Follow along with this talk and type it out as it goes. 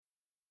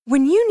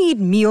When you need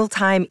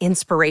mealtime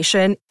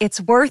inspiration,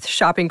 it's worth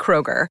shopping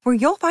Kroger, where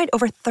you'll find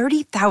over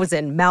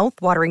 30,000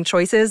 mouth-watering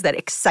choices that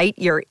excite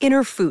your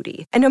inner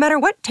foodie. And no matter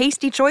what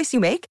tasty choice you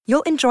make,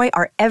 you'll enjoy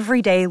our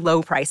everyday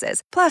low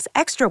prices, plus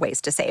extra ways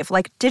to save,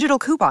 like digital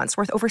coupons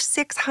worth over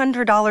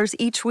 $600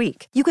 each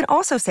week. You can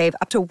also save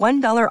up to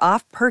 $1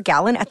 off per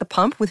gallon at the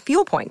pump with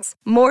fuel points.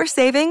 More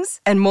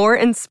savings and more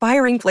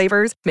inspiring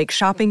flavors make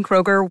shopping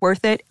Kroger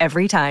worth it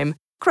every time.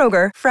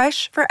 Kroger,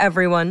 fresh for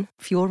everyone.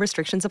 Fuel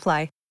restrictions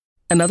apply.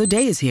 Another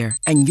day is here,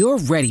 and you're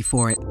ready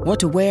for it. What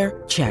to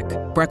wear? Check.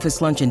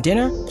 Breakfast, lunch, and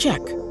dinner? Check.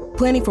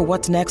 Planning for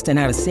what's next and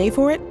how to save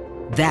for it?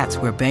 That's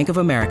where Bank of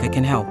America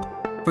can help.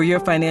 For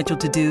your financial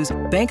to-dos,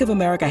 Bank of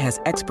America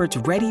has experts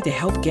ready to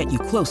help get you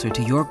closer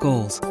to your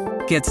goals.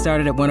 Get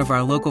started at one of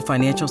our local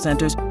financial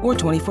centers or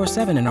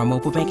 24/7 in our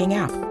mobile banking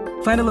app.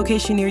 Find a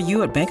location near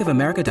you at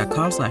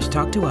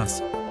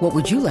bankofamerica.com/talktous. What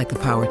would you like the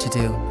power to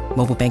do?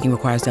 Mobile banking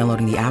requires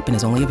downloading the app and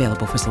is only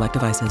available for select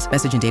devices.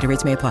 Message and data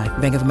rates may apply.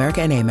 Bank of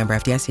America N.A., member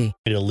FDIC.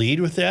 To lead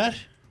with that?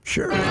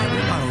 Sure, whatever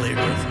you want to lead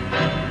with.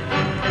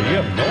 You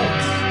have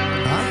notes.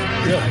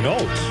 Huh? You have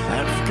notes.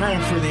 That's kind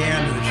of for the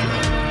end of the show.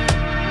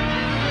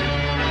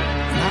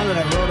 Now that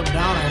I wrote them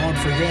down, I won't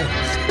forget.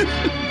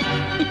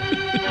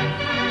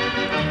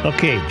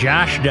 Okay,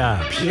 Josh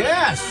Dobbs.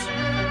 Yes.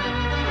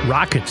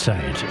 Rocket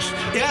scientist.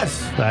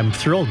 Yes. I'm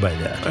thrilled by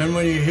that. And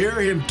when you hear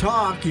him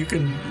talk, you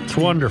can... It's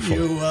wonderful.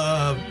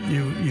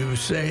 You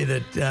say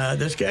that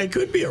this guy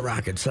could be a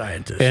rocket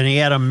scientist. And he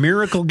had a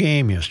miracle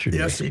game yesterday.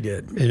 Yes, he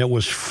did. And it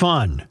was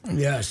fun.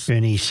 Yes.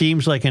 And he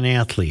seems like an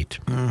athlete.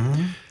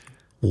 Mm-hmm.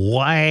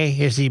 Why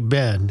has he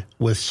been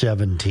with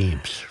 7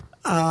 teams?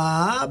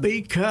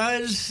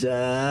 Because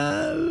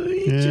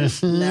he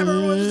just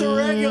never was the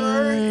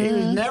regular. He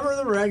was never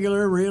the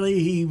regular, really.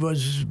 He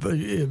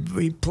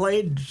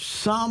played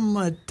some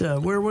at,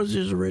 where was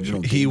his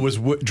original team? He was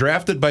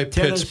drafted by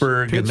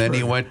Pittsburgh, and then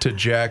he went to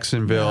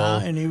Jacksonville.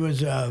 Yeah, and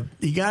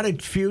he got a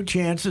few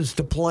chances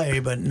to play,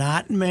 but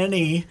not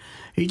many.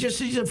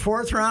 He's a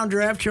fourth-round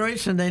draft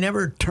choice, and they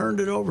never turned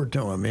it over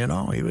to him. You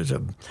know,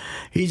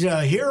 he's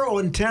a hero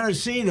in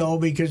Tennessee though,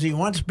 because he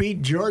once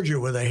beat Georgia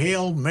with a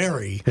Hail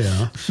Mary.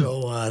 Yeah.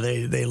 So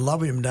they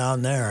love him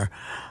down there.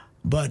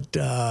 But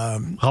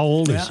how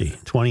old is he?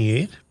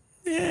 28.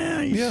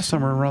 Yeah,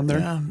 somewhere around there.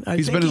 Yeah,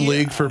 he's been in the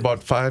league for about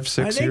 5-6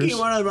 years. I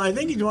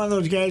think he's one of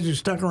those guys who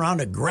stuck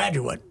around a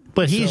graduate.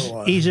 But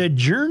he's a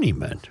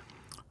journeyman.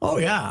 Oh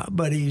yeah,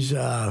 but he's.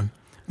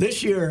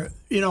 This year,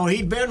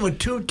 he'd been with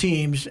 2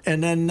 teams,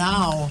 and then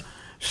now,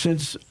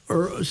 since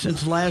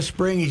last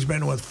spring, he's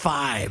been with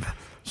 5.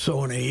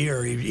 So in a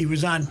year, he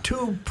was on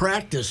 2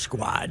 practice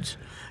squads.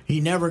 He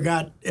never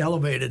got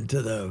elevated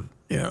to the,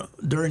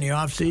 during the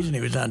offseason,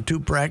 he was on 2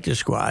 practice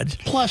squads.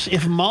 Plus,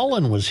 if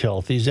Mullen was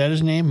healthy, is that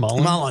his name,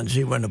 Mullen? Mullins,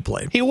 he wouldn't have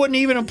played. He wouldn't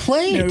even have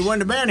played. No, he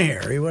wouldn't have been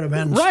here. He would have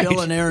been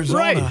still in Arizona.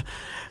 Right.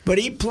 But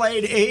he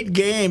played 8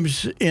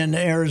 games in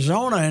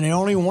Arizona, and he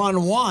only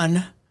won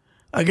 1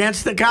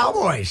 against the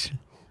Cowboys.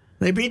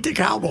 They beat the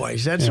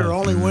Cowboys. That's their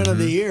only win of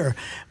the year.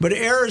 But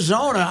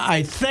Arizona,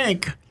 I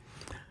think,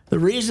 the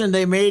reason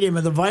they made him,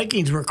 the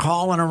Vikings were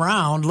calling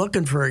around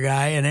looking for a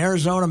guy, and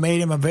Arizona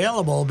made him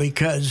available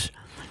because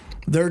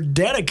they're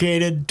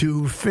dedicated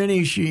to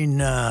finishing,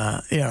 to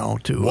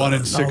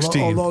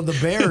 1-16. Although the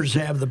Bears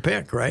have the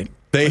pick, right?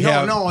 They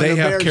have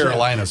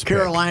Carolina's pick.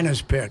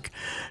 Carolina's pick.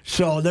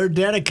 So they're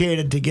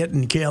dedicated to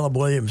getting Caleb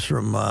Williams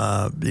from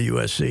the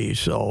USC.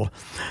 So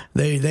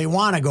they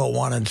want to go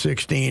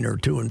 1-16 or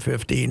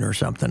 2-15 or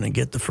something and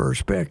get the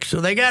first pick. So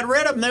they got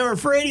rid of him. They were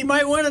afraid he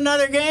might win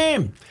another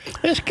game.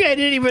 This guy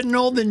didn't even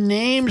know the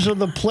names of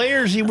the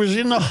players he was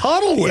in the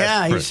huddle with.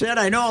 Yeah, he said,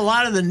 I know a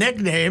lot of the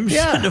nicknames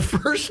and the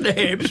first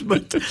names.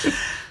 But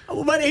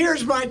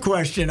here's my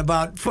question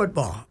about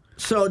football.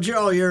 So,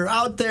 Joe, you're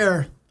out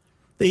there.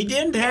 He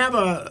didn't have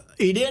a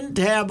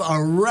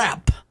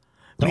rep,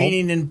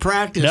 meaning in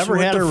practice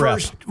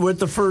with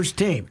the first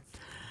team.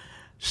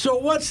 So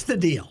what's the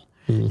deal?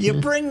 Mm-hmm. You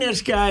bring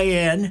this guy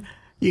in,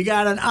 you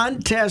got an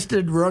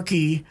untested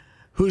rookie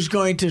who's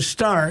going to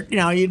start.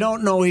 Now you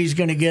don't know he's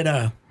going to get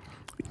a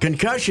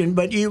concussion,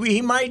 but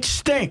he might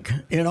stink.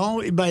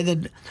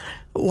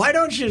 Why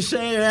don't you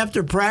say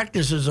after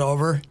practice is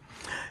over,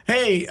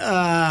 hey,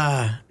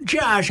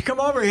 Josh,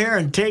 come over here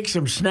and take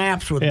some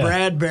snaps with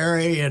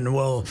Bradbury, and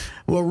we'll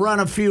run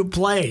a few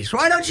plays.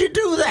 Why don't you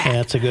do that?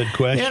 That's a good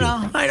question.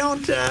 I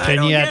don't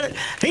get it.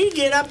 He'd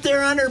get up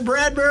there under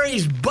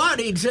Bradbury's butt.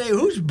 He'd say,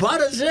 "Whose butt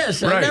is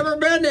this? I've never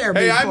been there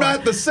before." Hey, I'm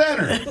not the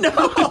center.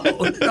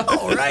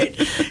 No, right?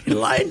 He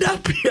lined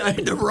up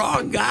behind the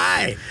wrong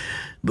guy.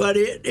 But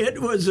it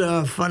was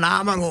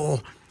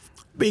phenomenal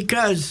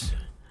because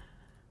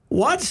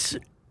once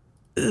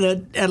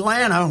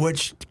Atlanta,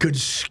 which could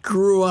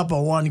screw up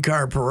a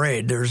one-car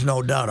parade, there's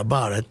no doubt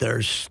about it.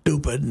 They're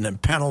stupid and the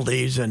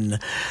penalties and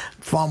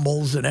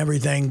fumbles and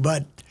everything.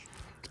 But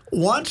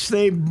once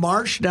they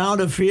marched down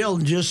the field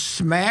and just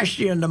smashed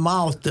you in the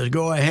mouth to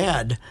go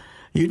ahead,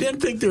 you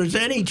didn't think there was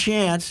any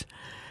chance.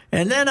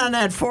 And then on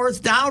that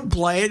fourth down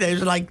play,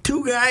 there's like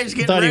two guys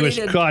getting ready ready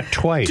to... I thought he was caught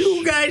twice.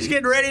 Two guys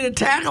getting ready to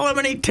tackle him,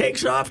 and he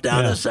takes off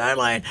down the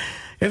sideline.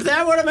 If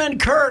that would have been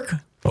Kirk,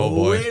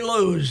 we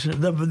lose.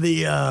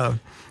 The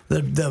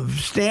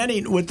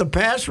standing with the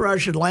pass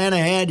rush Atlanta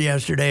had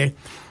yesterday,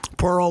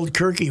 poor old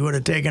Kirky would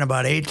have taken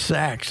about 8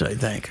 sacks, I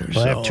think.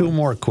 I have 2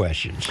 more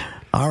questions.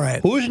 All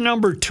right. Who's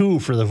number 2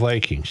 for the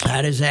Vikings?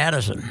 That is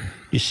Addison.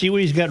 You see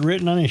what he's got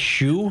written on his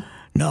shoe?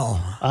 No.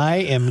 I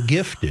am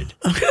gifted.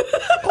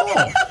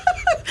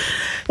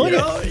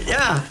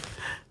 Yeah.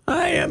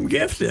 I am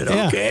gifted.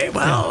 Okay.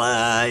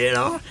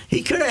 Well,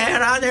 he could have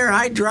had on there,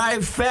 I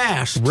drive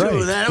fast, too.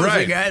 Right. That was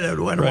the guy that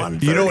went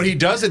 130. You know what he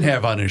doesn't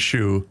have on his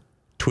shoe?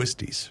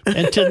 Twisties.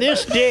 And to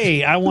this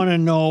day, I want to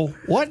know,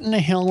 what in the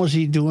hell was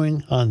he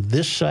doing on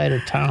this side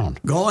of town?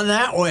 Going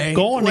that way.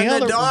 Going when the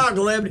other the dog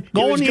lived.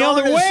 Going the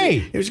other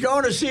way. He was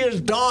going to see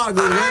his dog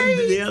who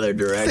lived the other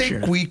direction. I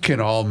think we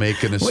can all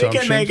make an assumption. We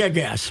can make a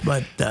guess,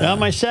 but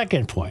my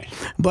second point.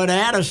 But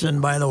Addison,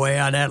 by the way,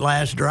 on that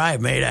last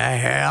drive, made a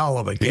hell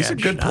of a catch. He's a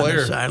good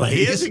player.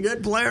 He is a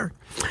good player.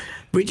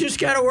 We just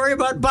got to worry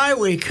about bye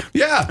week.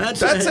 Yeah,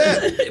 that's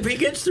it. If he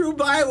gets through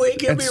bye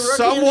week, he'll be rookie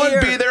someone of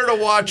the year. be there to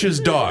watch his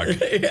dog.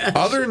 Yes.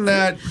 Other than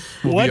that,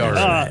 we'll be all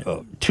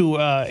right. To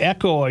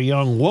echo a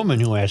young woman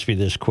who asked me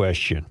this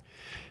question,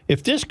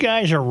 if this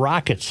guy's a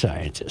rocket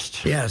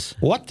scientist, yes,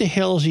 what the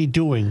hell is he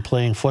doing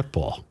playing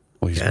football?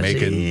 Well, he's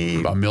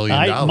making $1 million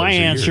My a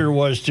year. answer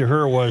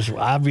was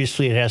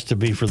obviously it has to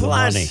be for the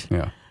money.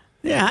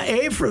 Yeah,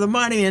 A, for the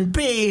money, and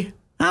B,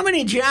 how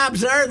many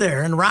jobs are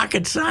there in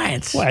rocket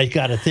science? Well, he's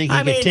got to think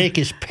he can take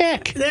his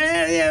pick. He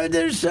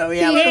doesn't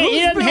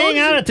hang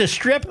out at the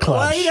strip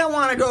clubs. Well, he don't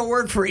want to go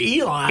work for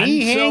Elon.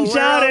 He hangs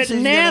out at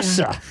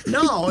NASA.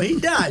 No, he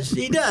does.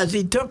 He does.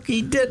 He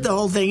did the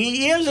whole thing.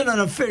 He isn't an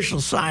official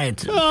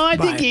scientist. Oh, I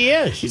think he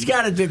is. He's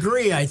got a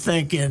degree, I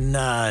think, in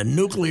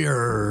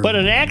nuclear. But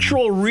an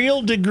actual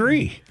real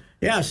degree.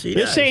 Yes, he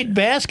does. This ain't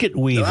basket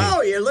weaving.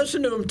 Oh, you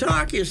listen to him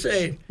talk, you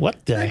say,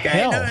 what the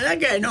hell? That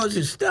guy knows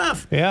his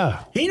stuff.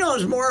 Yeah. He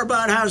knows more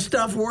about how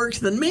stuff works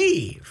than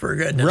me, for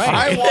goodness sake.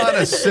 I want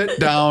to sit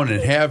down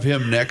and have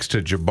him next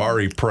to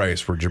Jabari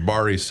Price, where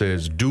Jabari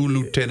says, "Do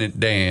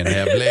Lieutenant Dan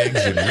have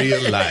legs in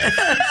real life?"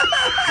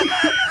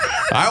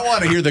 I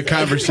want to hear the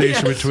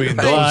conversation between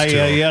those two.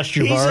 Yes,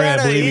 Jabari, I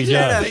believe he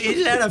does.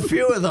 He's had a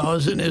few of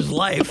those in his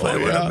life, I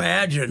would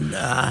imagine.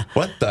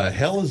 What the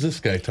hell is this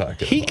guy talking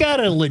about? He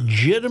got a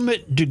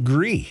legitimate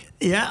degree.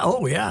 Yeah,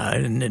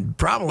 and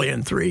probably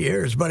in 3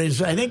 years. But I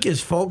think his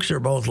folks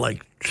are both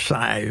like,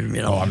 I'm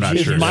not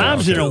his sure. His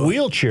mom's in a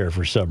wheelchair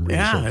for some reason.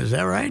 Yeah, is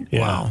that right?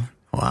 Yeah.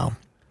 Wow.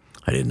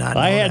 I did not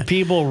know I had that.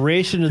 people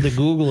racing to the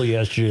Google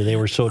yesterday. They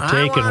were so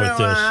taken with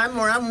this.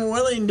 I'm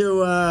willing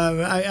to.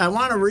 I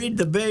want to read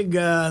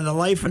the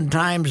Life and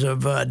Times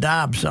of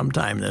Dobbs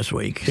sometime this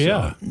week.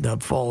 Yeah, the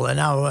full. And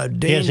now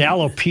Dane, he has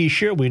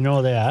alopecia. We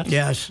know that.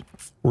 Yes.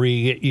 Where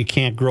you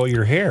can't grow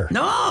your hair.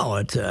 No,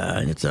 it's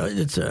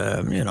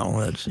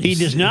he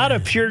does not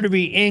appear to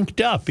be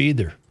inked up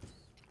either.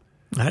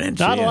 I didn't.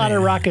 Not see a lot any.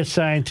 of rocket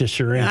scientists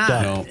are inked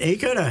up. No. He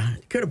could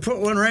have put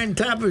one right on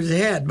top of his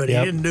head, but he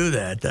didn't do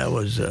that. That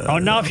was.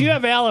 Now if you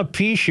have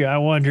alopecia, I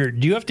wonder,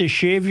 do you have to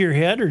shave your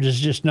head, or there's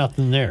just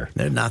nothing there?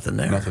 There's nothing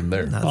there. Nothing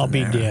there. I'll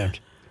be damned.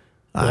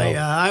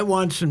 I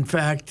once, in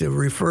fact,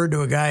 referred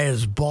to a guy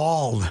as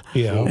bald,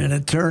 and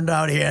it turned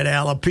out he had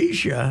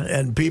alopecia,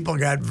 and people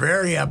got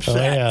very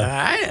upset.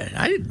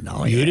 I didn't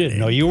know. You didn't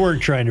know. You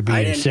weren't trying to be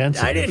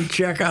insensitive. I didn't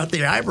check out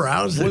the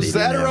eyebrows. Was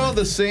that around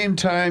the same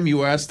time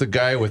you asked the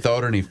guy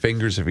without any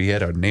fingers if he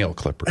had a nail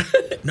clipper?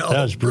 No,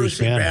 that was Bruce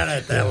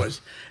Bannock.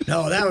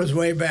 That was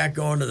way back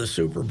going to the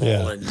Super Bowl.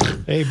 Yeah.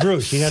 Hey,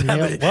 Bruce, you got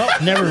nail?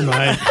 Well, never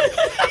mind.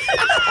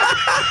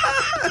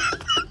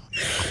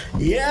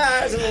 Yeah,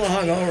 I was a little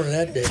hungover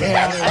that day.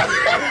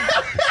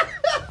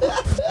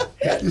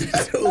 Heading to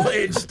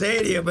Tulane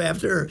Stadium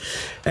after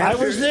I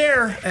was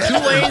there.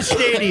 Tulane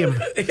Stadium.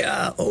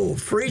 Yeah. Oh,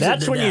 freezing.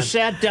 That's when you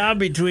sat down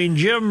between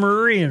Jim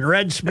Murray and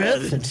Red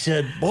Smith and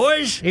said,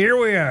 "Boys, here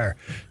we are.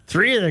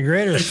 3 of the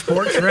greatest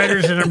sports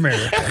writers in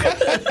America."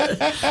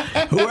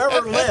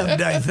 Whoever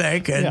lived, I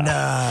think, and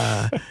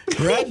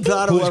Red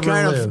thought it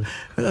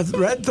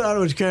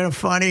was kind of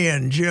funny,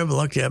 and Jim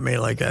looked at me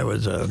like I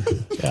was a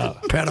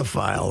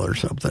pedophile or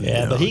something.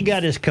 Yeah, but he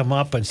got his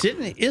comeuppance.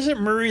 Isn't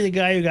Murray the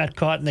guy who got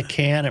caught in the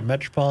can at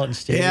Metropolitan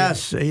Stadium?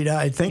 Yes,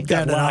 I think he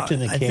got locked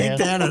in the can. I think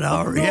that an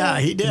hour. Yeah,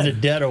 he did. In the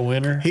dead of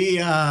winter. He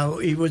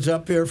was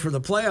up here for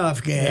the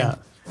playoff game. Yeah.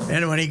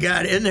 And when he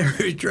got in there,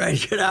 he was trying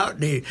to get out,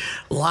 and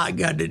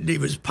he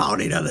was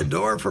pounding on the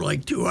door for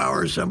like 2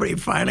 hours. Somebody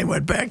finally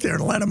went back there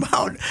and let him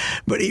out.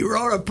 But he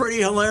wrote a pretty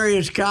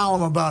hilarious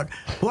column about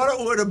what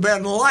it would have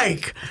been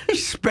like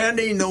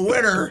spending the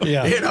winter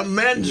in a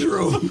men's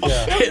room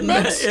in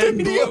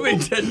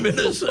Bloomington,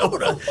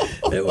 Minnesota.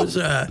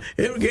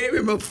 It gave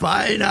him a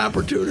fine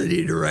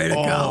opportunity to write a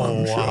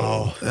column.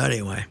 Wow. So,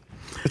 anyway.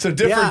 It's a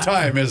different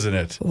time, isn't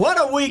it? What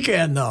a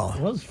weekend, though.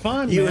 It was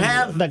fun. You man.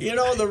 have,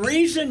 the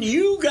reason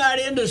you got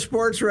into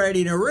sports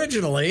writing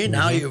originally,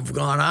 now you've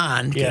gone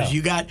on, because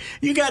you got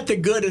the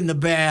good and the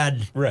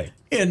bad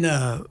in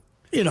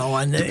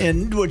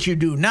in what you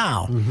do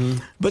now.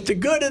 But the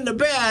good and the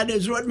bad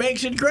is what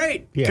makes it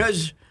great,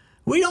 because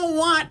we don't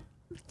want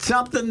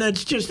something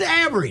that's just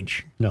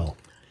average. No.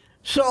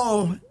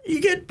 So you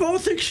get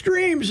both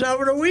extremes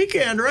over the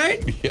weekend,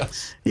 right?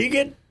 Yes. You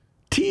get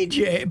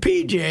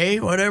PJ,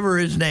 whatever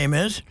his name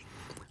is,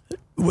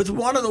 with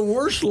one of the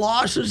worst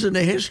losses in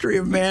the history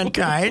of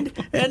mankind.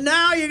 And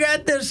now you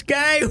got this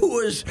guy who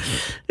was,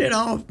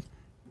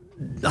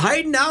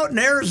 hiding out in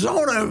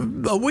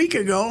Arizona a week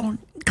ago,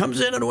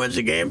 comes in and wins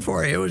the game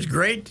for you. It was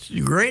great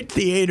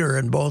theater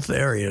in both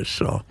areas.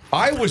 So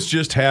I was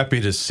just happy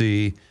to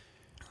see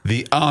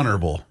the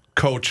honorable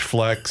Coach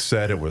Fleck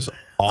said it was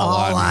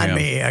all on him.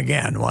 Me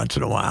again once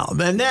in a while.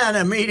 And then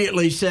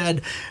immediately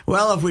said,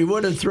 well, if we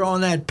would have thrown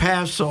that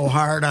pass so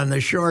hard on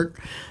the short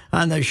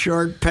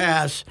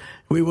pass,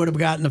 we would have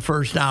gotten the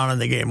first down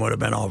and the game would have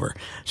been over.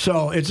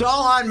 So it's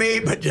all on me,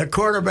 but the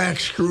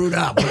quarterback screwed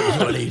up, is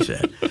what he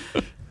said.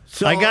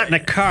 So I got in a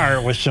car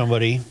with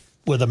somebody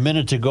with a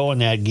minute to go in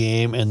that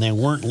game, and they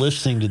weren't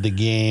listening to the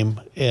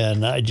game,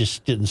 and I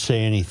just didn't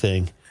say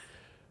anything.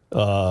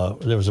 There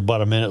was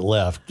about a minute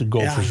left. The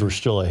Gophers were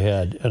still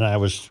ahead, and I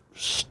was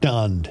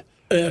stunned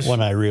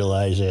when I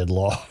realized they had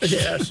lost.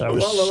 Yes. I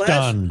was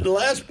stunned. The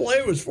last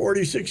play was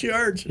 46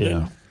 yards.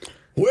 Yeah.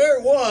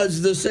 Where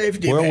was the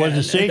safety man? Where was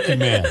the safety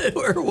man?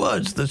 Where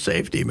was the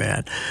safety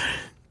man?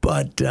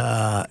 But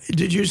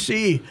did you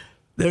see,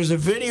 there's a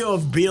video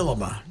of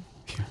Bielema,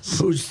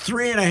 who's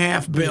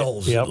 3.5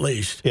 bills at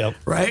least,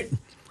 right?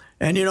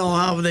 And you know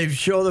how they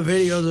show the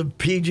videos of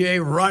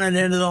PJ running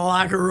into the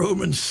locker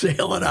room and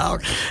sailing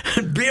out.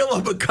 And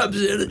Bielema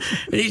comes in,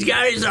 and he's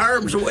got his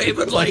arms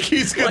waving like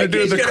he's going to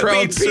do the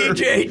crowd surf.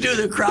 PJ do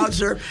the crowd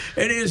surf.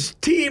 And his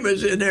team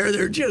is in there.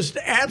 They're just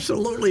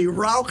absolutely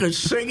raucous,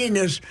 singing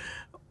this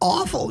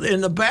awful.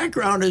 In the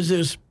background is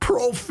this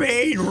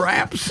profane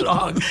rap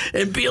song.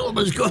 And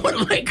Bielema's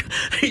going like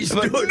he's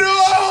doing...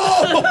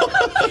 No!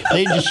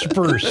 They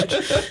dispersed.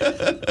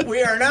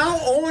 We are now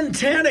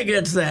 0-10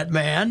 against that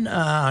man,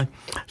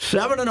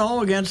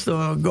 7-0 against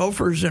the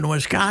Gophers in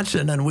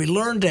Wisconsin, and we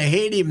learned to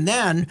hate him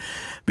then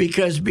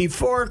because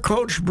before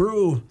Coach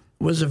Brew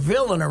was a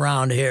villain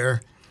around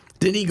here,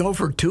 did he go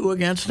for 2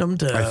 against them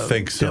I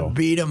think so. to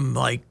beat him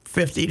like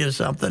 50 to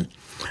something?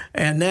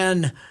 And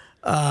then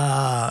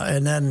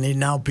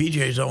now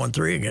PJ's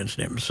 0-3 against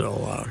him,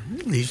 so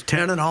he's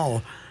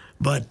 10-0.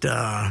 But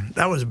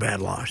that was a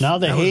bad loss. Now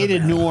the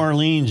hated New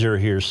Orleans are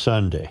here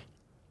Sunday.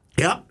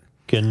 Yep.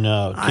 Can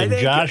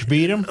Josh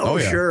beat him? Oh,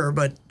 sure,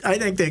 but I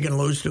think they can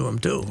lose to him,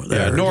 too.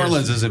 New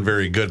Orleans isn't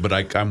very good,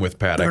 but I'm with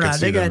Pat. I can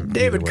see they them got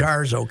David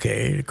Carr's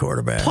okay, the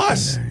quarterback.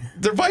 Plus,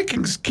 the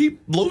Vikings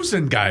keep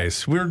losing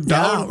guys. We're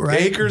down. Yeah,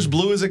 right. Akers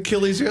blew his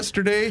Achilles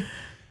yesterday.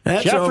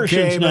 That's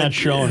Jefferson's not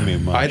showing me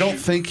much. I don't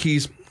think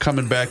he's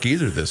coming back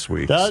either this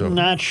week.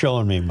 Not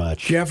showing me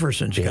much.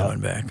 Jefferson's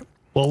coming back.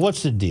 Well,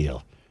 what's the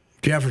deal?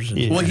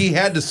 Jefferson's Well, he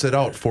had to sit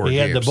out 4 games. He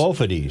had the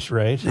both of these,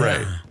 right?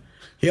 Right.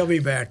 He'll be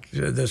back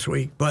this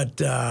week, but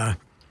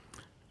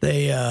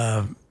they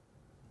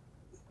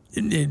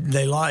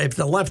if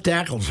the left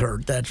tackle's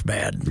hurt, that's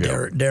bad.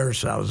 Yep.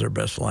 Darrisaw's their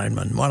best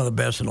lineman, one of the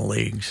best in the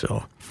league.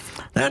 So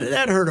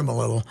that hurt him a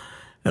little.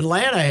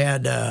 Atlanta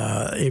had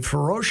a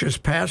ferocious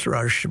pass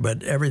rush,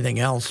 but everything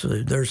else,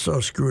 they're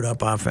so screwed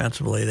up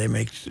offensively, they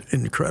make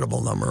an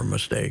incredible number of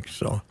mistakes.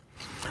 So,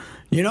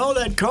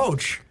 that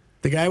coach,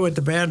 the guy with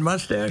the bad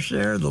mustache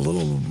there, the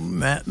little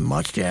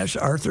mustache,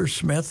 Arthur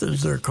Smith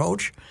is their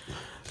coach,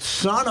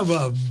 son of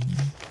a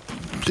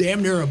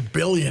damn near a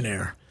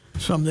billionaire,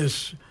 some of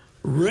this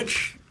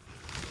rich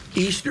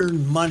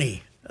Eastern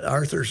money.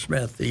 Arthur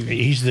Smith.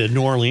 He's the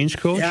New Orleans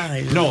coach?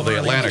 Yeah. The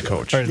Atlanta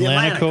coach. Or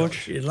Atlanta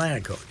coach? The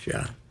Atlanta coach,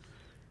 yeah.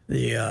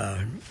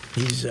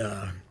 He's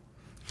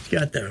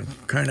got the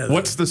kind of...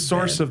 What's the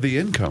source of the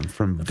income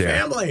from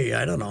Dad? Family,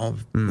 I don't know,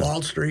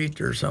 Wall Street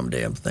or some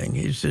damn thing.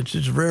 It's a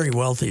very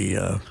wealthy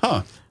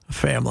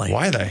family.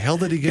 Why the hell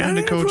did he get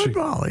into coaching?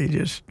 Football. He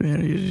just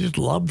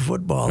loved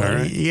football.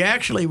 Right. He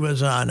actually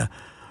was on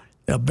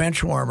a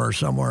bench warmer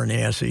somewhere in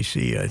the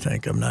SEC, I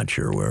think. I'm not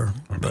sure where.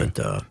 Okay.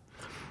 But...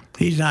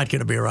 he's not going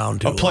to be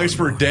around too long. A place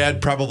where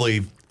Dad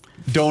probably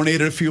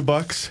donated a few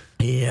bucks?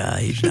 Yeah,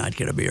 he's not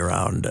going to be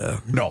around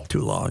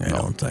too long, I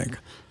don't think.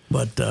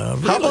 But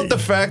really, how about the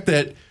fact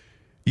that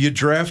you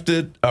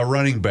drafted a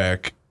running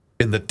back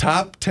in the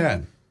top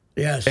 10?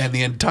 Yes. And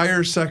the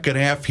entire second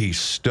half, he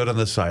stood on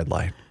the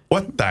sideline.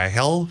 What the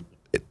hell?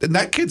 And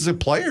that kid's a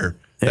player,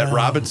 that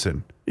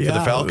Robinson. For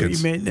the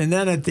Falcons. And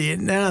then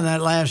on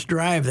that last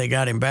drive, they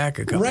got him back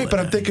a couple Right, but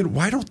times. I'm thinking,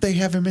 why don't they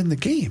have him in the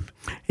game?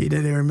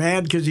 They were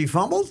mad because he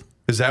fumbled?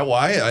 Is that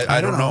why? I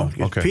don't know.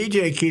 Okay.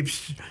 PJ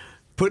keeps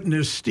putting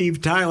this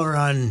Steve Tyler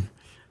on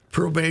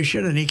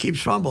probation, and he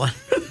keeps fumbling.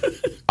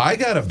 I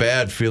got a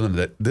bad feeling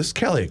that this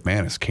Kelly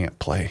McManus can't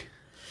play.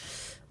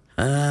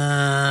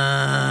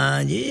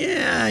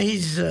 Yeah,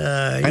 he's.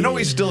 I know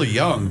he's still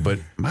young, but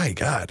my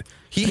God,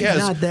 he He's has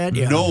not that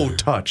young. no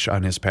touch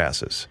on his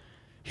passes.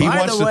 He By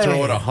wants the to throw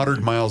way- it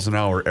 100 miles an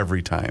hour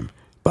every time.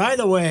 By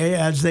the way,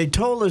 as they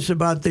told us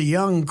about the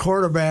young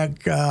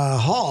quarterback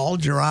Hall,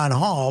 Jaron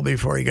Hall,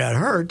 before he got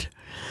hurt,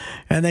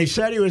 and they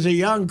said he was a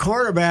young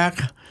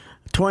quarterback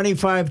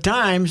 25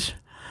 times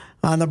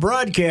on the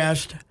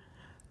broadcast.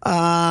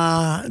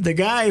 The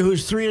guy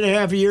who's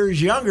 3.5 years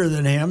younger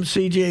than him,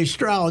 C.J.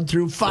 Stroud,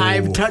 threw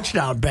 5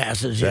 touchdown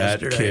passes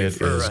That yesterday.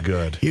 kid is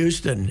good.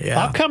 Houston, yeah.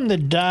 How come the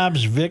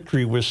Dobbs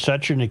victory was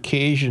such an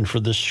occasion for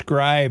the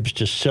scribes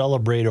to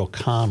celebrate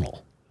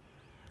O'Connell?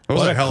 It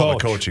was a hell of a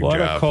coaching what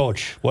job. What a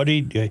coach. What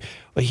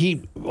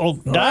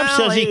Dobbs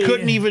says he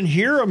couldn't even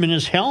hear him in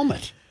his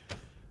helmet.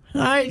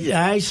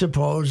 I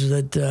suppose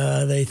that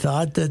they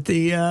thought that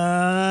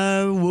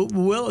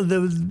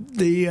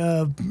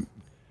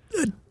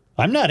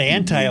I'm not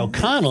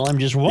anti-O'Connell. I'm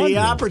just wondering. the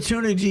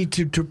opportunity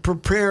to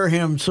prepare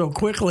him so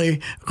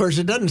quickly. Of course,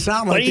 it doesn't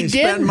sound like he they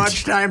spent didn't.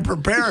 much time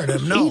preparing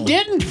him. No, He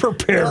didn't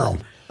prepare No.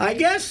 him. I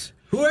guess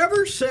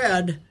whoever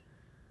said,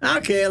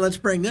 okay, let's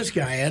bring this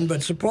guy in,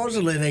 but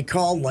supposedly they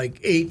called like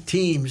 8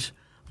 teams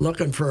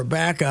looking for a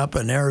backup,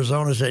 and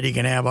Arizona said you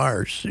can have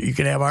ours. You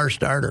can have our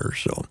starter.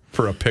 So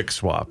For a pick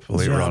swap,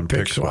 late round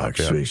pick swap.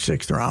 Yeah.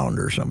 6th round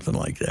or something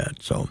like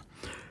that. So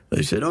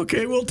they said,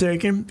 okay, we'll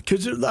take him.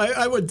 Because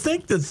I would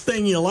think the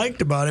thing you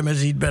liked about him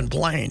is he'd been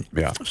playing.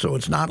 Yeah. So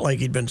it's not like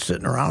he'd been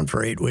sitting around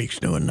for 8 weeks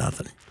doing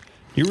nothing.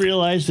 You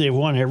realize they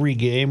won every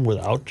game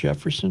without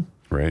Jefferson?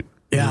 Right.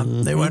 Yeah,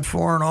 they went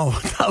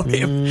 4-0 without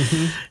him.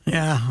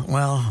 Yeah,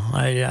 well,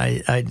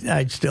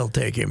 I'd still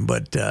take him,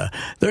 but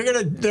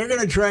they're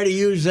gonna try to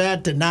use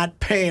that to not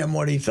pay him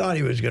what he thought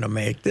he was going to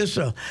make.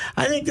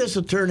 I think this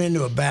will turn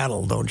into a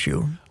battle, don't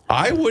you?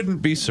 I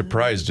wouldn't be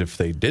surprised if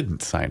they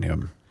didn't sign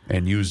him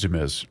and used him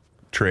as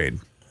trade.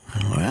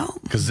 Well,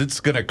 Because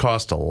it's going to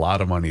cost a lot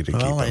of money to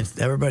keep him.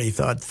 everybody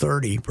thought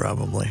 30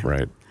 probably.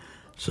 Right.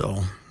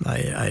 So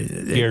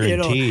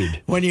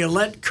Guaranteed. When you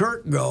let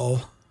Kirk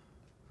go,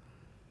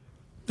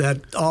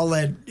 all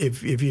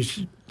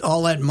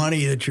that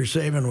money that you're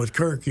saving with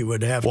Kirk, you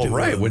would have Well, to.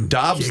 right. When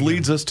Dobbs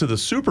leads us to the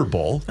Super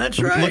Bowl, That's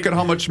right. Look at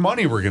how much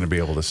money we're going to be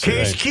able to save.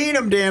 Case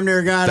Keenum damn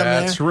near got him.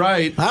 That's there.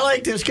 right. I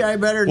like this guy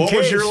better than What Case.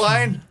 was your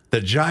line? The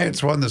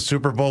Giants won the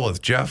Super Bowl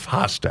with Jeff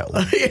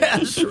Hostetler.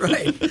 Yes,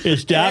 right.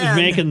 Is Dobbs And-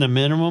 making the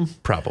minimum?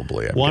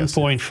 Probably. I'm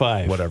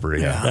 1.5. Whatever,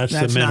 yeah. That's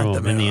the not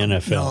minimum in the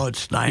NFL. No,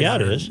 it's 900. Yeah,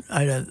 it is.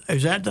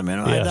 Is that the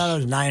minimum? Yes. I thought it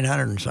was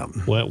 900 and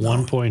something. Went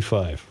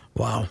 1.5.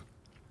 Wow.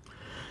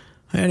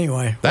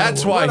 Anyway.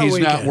 That's what why a he's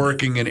not weekend.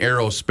 working in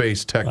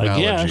aerospace I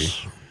technology.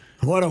 guess.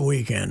 What a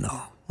weekend,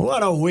 though.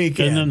 What a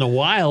weekend. And then the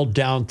Wild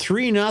down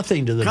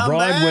 3-0 to the Come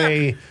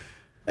Broadway.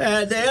 they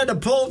had to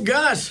pull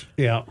Gus.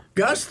 Yeah.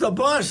 Gus the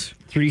bus.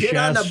 3 Get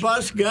shots. on the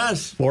bus,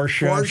 Gus. 4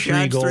 shots,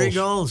 3 goals. 3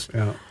 goals.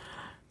 Yeah.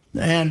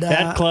 And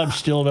That club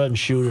still doesn't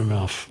shoot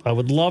enough. I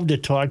would love to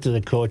talk to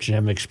the coach and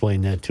have him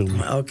explain that to me.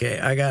 Okay,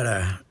 I got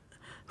to.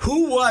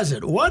 Who was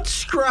it? What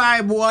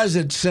scribe was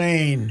it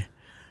saying,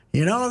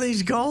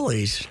 these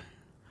goalies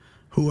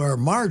who are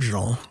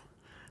marginal,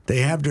 they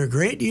have their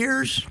great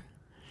years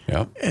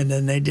Yep. and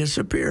then they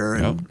disappear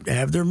and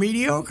have their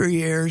mediocre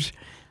years.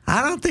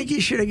 I don't think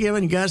you should have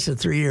given Gus a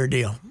 3-year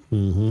deal.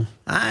 Mm-hmm.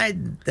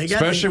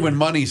 Especially when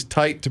money's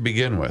tight to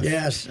begin with.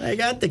 Yes, they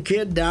got the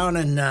kid down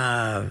in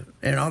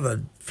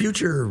the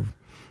future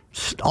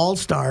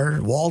all-star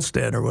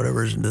Wallstead or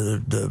whatever is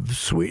the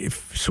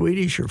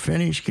Swedish or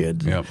Finnish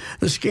kid. Yep.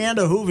 The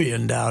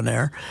Scandinavian down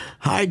there,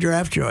 high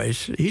draft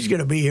choice. He's going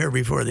to be here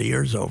before the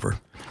year's over.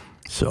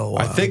 So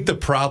I think the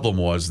problem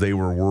was they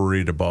were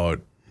worried about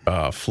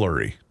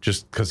Fleury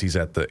just because he's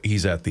at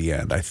the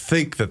end. I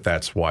think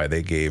that's why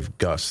they gave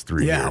Gus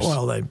 3 years. yeah,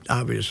 well,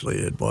 obviously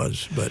it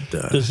was, but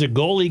Does the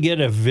goalie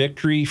get a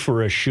victory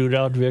for a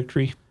shootout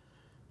victory?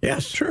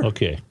 yes, Sure.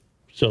 Okay.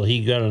 So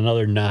he got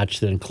another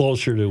notch then,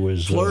 closer to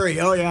his... Fleury.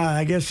 Oh yeah,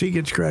 I guess he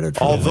gets credit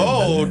for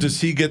Although, that. does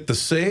he get the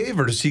save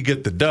or does he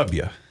get the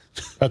W?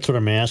 That's what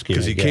I'm asking.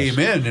 Because he came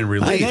in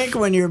relief. I think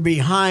when you're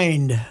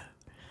behind,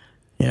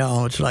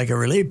 it's like a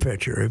relief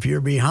pitcher. If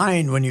you're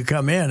behind when you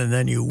come in and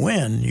then you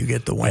win, you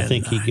get the win. I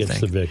think he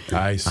gets the victory.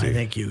 I see. I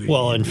think you.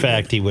 Well, in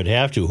fact, he would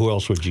have to. Who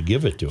else would you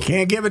give it to?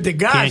 Can't give it to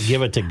Gus. Can't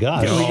give it to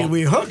Gus.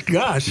 We hooked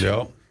Gus.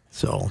 Yep.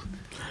 So,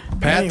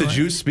 Pat,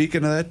 anyway.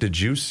 speaking of that, did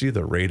you see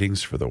the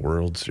ratings for the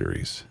World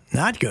Series?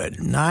 Not good.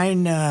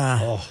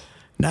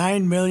 9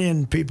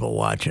 million people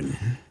watching.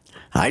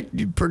 I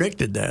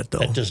predicted that, though.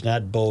 That does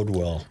not bode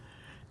well.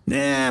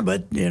 Yeah,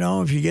 but,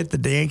 if you get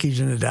the Yankees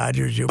and the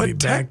Dodgers, you'll be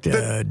back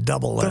to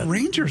double The that.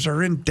 Rangers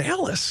are in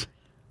Dallas.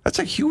 That's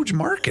a huge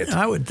market.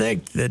 I would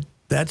think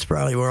that's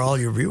probably where all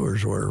your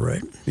viewers were,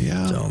 right?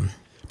 Yeah. So,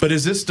 But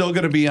is this still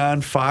going to be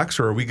on Fox,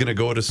 or are we going to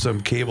go to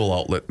some cable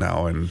outlet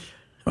now? And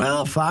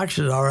well, Fox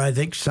has already, I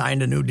think,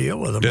 signed a new deal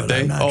with them. did but they?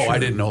 I'm not Oh, sure. I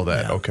didn't know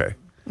that. Yeah. Okay.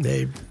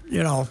 They,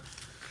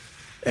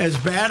 as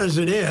bad as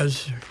it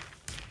is,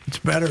 it's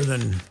better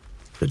than.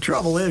 The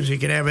trouble is, you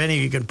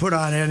can put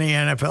on any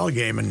NFL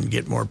game and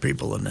get more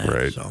people than that.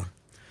 Right. So,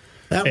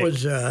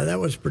 That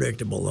was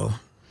predictable, though.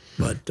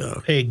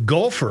 But a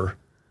golfer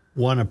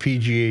won a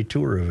PGA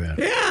Tour event.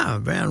 Yeah,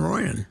 Van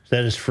Rooyen. Is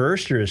that his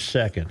first or his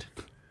second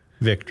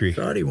victory?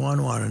 Thought he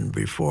won one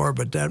before,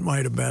 but that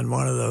might have been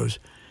one of those.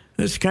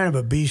 This is kind of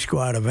a B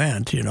squad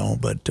event,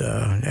 but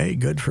hey,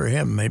 good for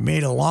him. They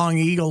made a long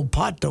eagle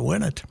putt to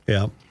win it.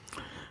 Yeah.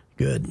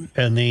 Good.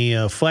 And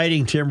the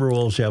Fighting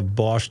Timberwolves have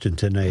Boston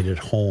tonight at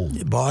home.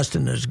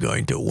 Boston is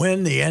going to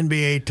win the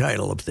NBA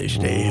title if they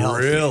stay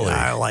healthy. Really?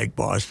 I like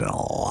Boston a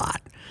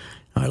lot.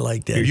 I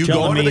like that. Are you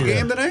going to the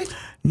game tonight?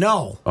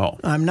 No, Oh.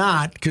 I'm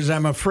not, because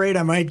I'm afraid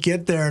I might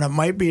get there and it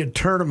might be a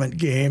tournament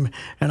game,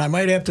 and I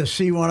might have to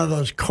see one of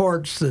those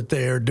courts that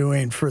they are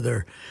doing for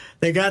their.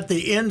 They got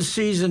the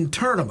in-season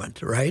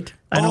tournament, right?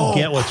 I don't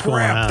get what's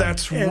going on.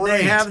 That's And right.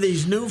 they have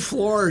these new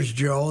floors,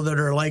 Joe, that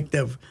are like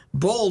the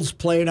Bulls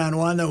played on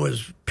one that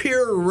was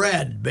pure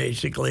red,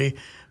 basically,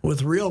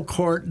 with real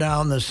court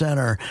down the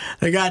center.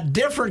 They got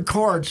different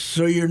courts,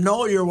 so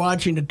you're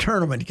watching a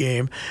tournament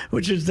game,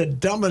 which is the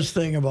dumbest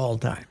thing of all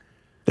time.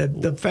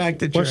 The fact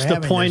that What's you're the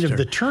having point this of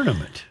the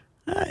tournament?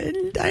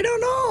 I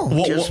don't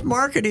know. Just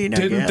marketing, I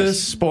Didn't guess.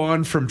 this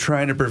spawn from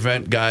trying to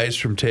prevent guys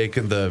from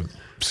taking the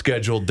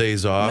scheduled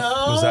days off?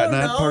 Was that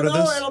not part of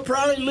this? It'll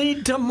probably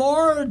lead to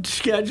more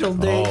scheduled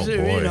days,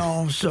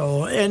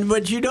 boy.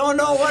 but you don't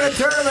know what a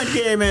tournament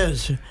game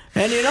is.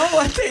 And you know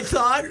what they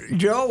thought,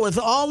 Joe, with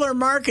all their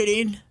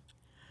marketing,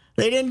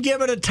 they didn't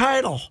give it a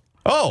title.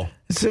 Oh.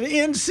 It's an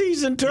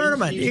in-season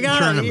tournament.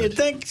 tournament. You'd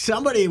think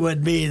somebody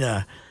would be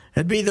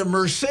it'd be the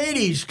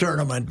Mercedes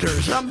tournament or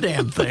some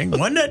damn thing,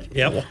 wouldn't it?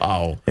 Yep.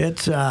 Wow.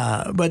 It's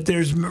but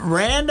there's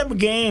random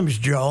games,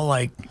 Joe,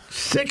 like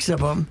 6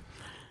 of them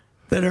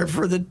that are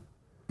for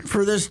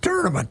this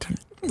tournament.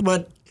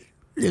 But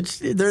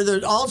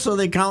they're also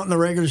they count in the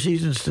regular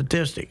season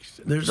statistics.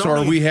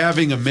 Are we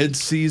having a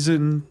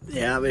mid-season?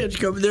 Yeah, there's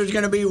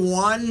going to be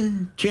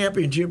one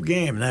championship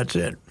game. That's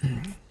it.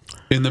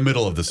 In the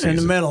middle of the season. In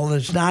the middle,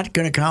 it's not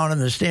going to count in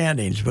the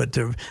standings. But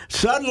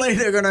suddenly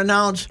they're going to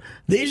announce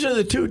these are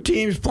the 2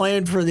 teams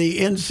playing for the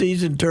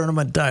in-season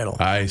tournament title.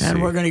 I see.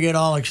 And we're going to get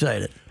all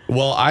excited.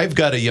 Well, I've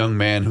got a young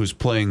man who's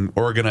playing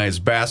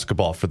organized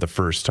basketball for the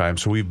first time,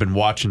 so we've been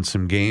watching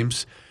some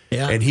games.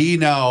 Yeah. And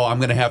I'm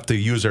going to have to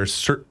use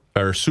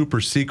our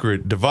super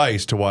secret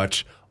device to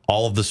watch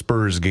all of the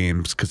Spurs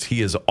games because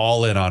he is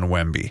all in on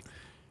Wemby.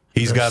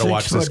 He's got to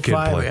watch this kid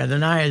 6'5" play. And the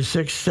guy is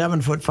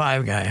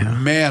 7'5" guy. Huh?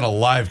 Man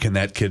alive, can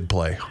that kid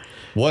play?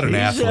 What an He's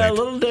athlete. a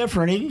little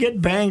different. He can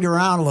get banged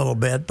around a little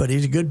bit, but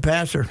he's a good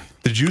passer.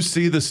 Did you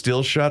see the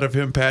still shot of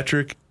him,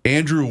 Patrick?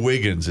 Andrew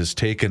Wiggins is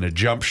taking a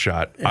jump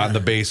shot on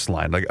the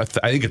baseline.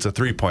 I think it's a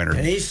three-pointer.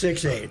 And he's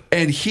 6'8".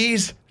 And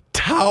he's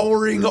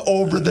towering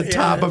over the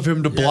top of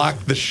him to block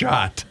the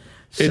shot.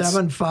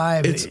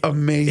 7'5". It's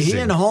amazing. He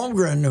and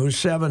Holmgren, who's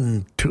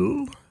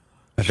 7'2".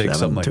 I think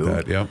something like 7'2",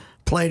 that, yep.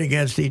 played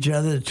against each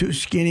other. The 2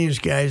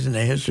 skinniest guys in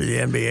the history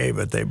of the NBA,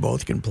 but they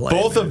both can play.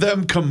 Both of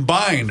them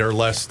combined are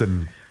less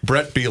than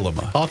Brett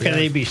Bielema. How can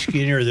they be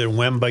skinnier than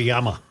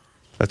Wembayama?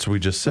 That's what we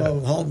just said.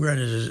 Well, Holmgren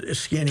is as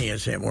skinny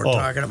as him. We're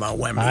talking about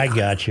Wemby. I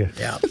got you.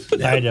 Yeah.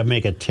 I had to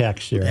make a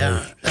text there.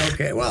 Yeah.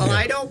 Okay. Well,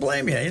 I don't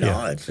blame you.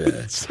 It's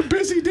a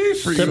busy day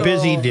for It's you. a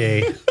busy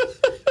day.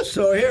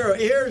 So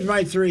here's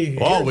my 3.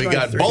 Oh, we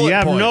got bullet You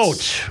have points.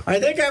 notes. I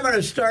think I'm going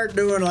to start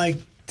doing like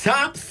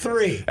top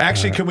 3.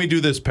 Actually, can we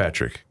do this,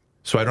 Patrick?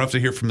 So I don't have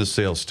to hear from the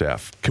sales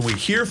staff. Can we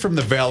hear from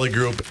the Valley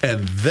Group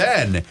and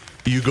then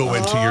you go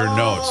into your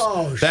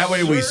notes? That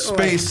way we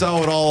certainly. space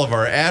out all of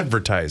our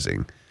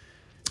advertising.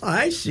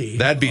 I see.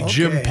 That'd be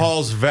Jim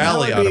Paul's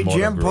Valley That would be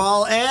Automotive Jim Group.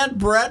 Paul and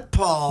Brett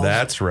Paul.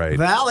 That's right.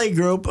 Valley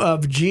Group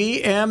of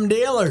GM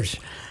dealers.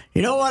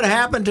 You know what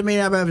happened to me?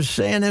 I was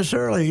saying this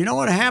earlier. You know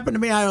what happened to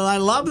me? I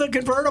love the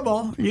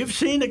convertible. You've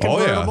seen the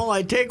convertible. Oh, yeah.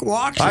 I take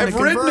walks in I've the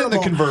convertible. ridden in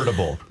the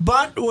convertible.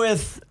 But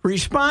with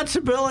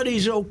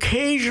responsibilities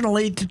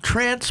occasionally to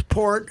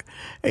transport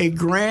a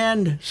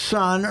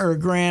grandson or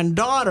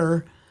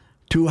granddaughter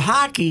to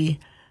hockey,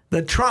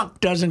 the trunk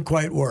doesn't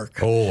quite work.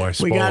 Oh, I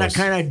We got to suppose.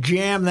 kind of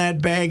jam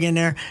that bag in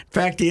there. In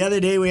fact, the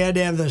other day we had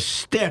to have the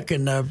stick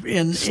in the out of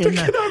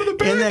the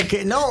back?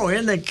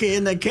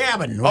 in the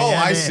cabin. We Oh,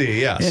 had I to-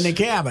 see, yes. in the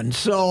cabin.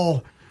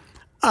 So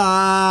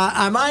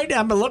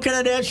I'm looking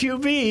at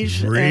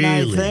SUVs, and I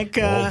Really? think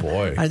Oh,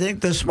 boy. I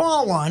think the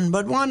small one,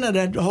 but one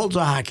that holds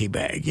a hockey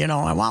bag. You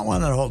know, I want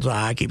one that holds a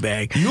hocky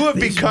bag. You have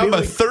These become a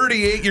Buick-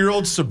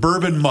 38-year-old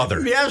suburban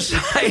mother. Yes,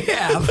 I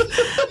have.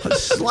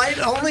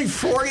 Only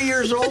 40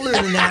 years older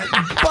than that,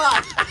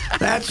 but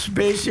that's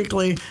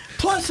basically.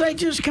 Plus, I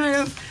just kind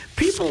of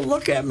people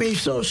look at me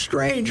so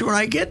strange when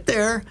I get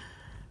there,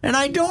 and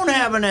I don't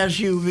have an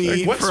SUV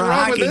Like, what's for a wrong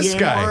hockey with this game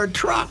guy? or a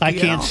truck. I you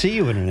can't know? see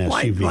you in an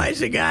SUV. Why is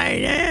the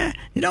guy?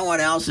 You know what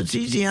else? It's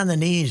easy on the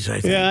knees,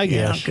 I think. Yeah, I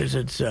guess. Because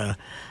it's,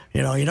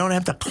 you don't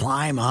have to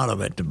climb out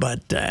of it.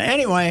 But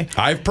anyway.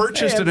 I've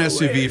purchased an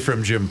SUV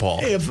from Jim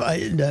Paul.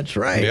 That's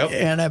right. Yep.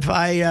 And if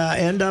I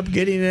end up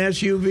getting an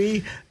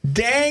SUV,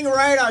 dang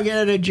right I'll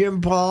get it at Jim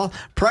Paul.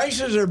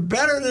 Prices are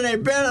better than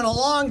they've been in a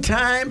long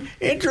time.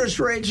 Interest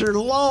rates are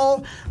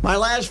low. My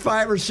last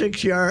 5 or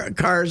 6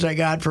 cars I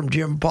got from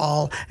Jim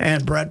Paul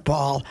and Brett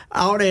Paul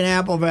out in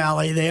Apple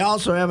Valley. They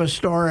also have a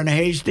store in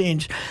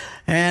Hastings.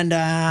 And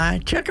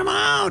check them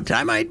out.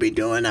 I might be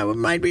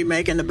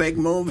making the big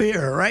move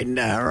here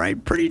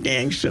right pretty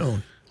dang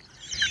soon.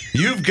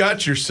 You've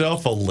got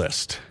yourself a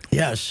list.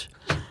 Yes.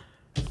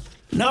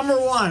 Number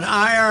 1,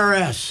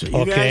 IRS.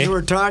 You guys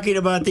were talking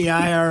about the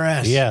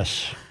IRS.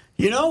 Yes.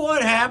 You know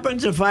what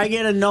happens if I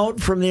get a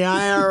note from the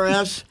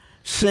IRS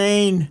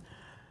saying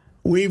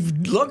we've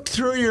looked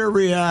through your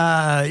return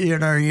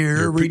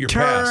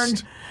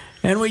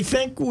and we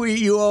think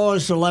you owe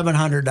us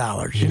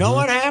 $1,100. You know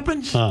what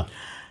happens?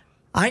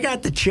 I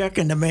got the check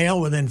in the mail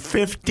within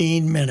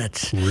 15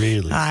 minutes.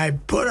 Really? I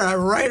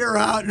write her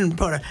out and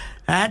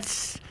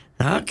that's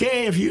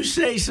okay. If you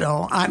say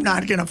so, I'm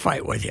not going to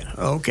fight with you.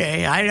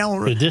 Okay, I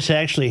don't. Did this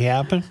actually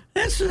happen?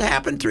 This has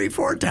happened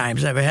 3-4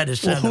 times. I've had to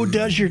send. Well, who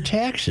does your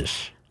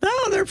taxes?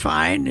 No, they're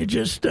fine. It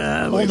just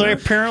well, they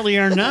apparently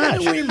are not.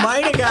 We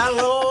might have got a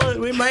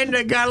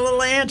little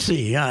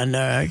antsy on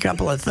a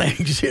couple of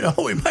things. We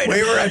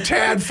were a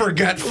tad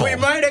forgetful. We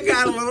might have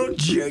got a little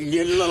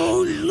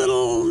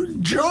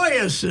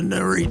joyous in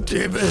the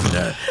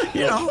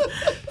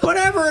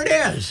whatever it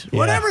is,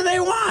 whatever they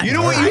want. You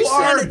know what you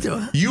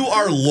are? You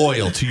are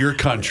loyal to your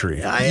country.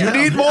 You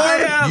need more?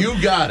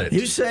 You got it.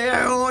 You say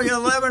I owe you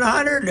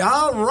 $1,100.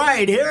 All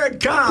right, here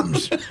it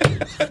comes.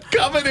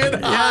 Coming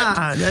in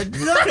hot.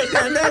 Yeah.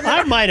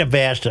 I might have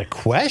asked a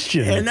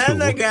question. And then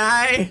the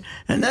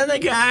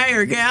guy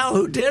or gal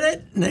who did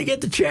it, and they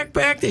get the check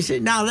back. They say,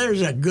 "Now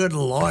there's a good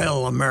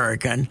loyal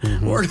American.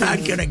 Mm-hmm. We're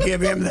not going to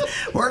give him.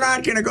 We're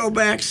not going to go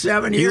back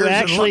 7 years. You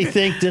actually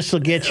think this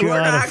will get you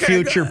out of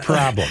future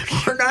problems?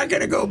 We're not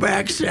going to go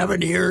back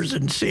 7 years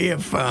and see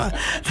if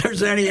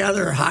there's any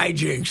other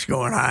hijinks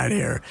going on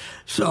here.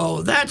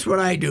 So that's what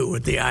I do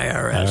with the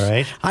IRS. All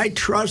right. I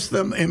trust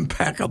them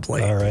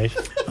impeccably. All right.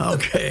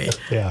 Okay.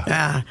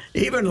 Yeah.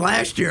 Even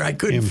last year, I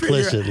couldn't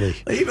implicitly.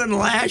 Even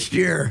last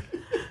year,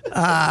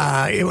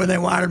 when they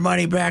wanted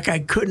money back, I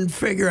couldn't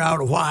figure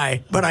out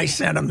why, but I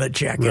sent them the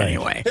check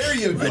anyway. There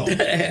you go. What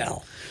the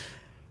hell?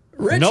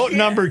 Note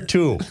number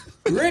 2.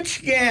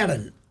 Rich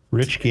Gannon.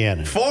 Rich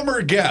Gannon.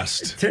 Former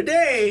guest.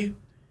 Today,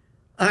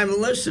 I'm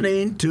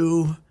listening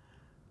to,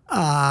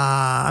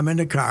 I'm in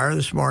the car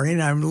this morning.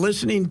 I'm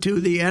listening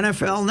to the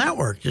NFL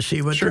Network to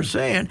see what they're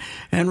saying.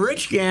 And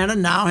Rich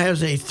Gannon now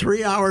has a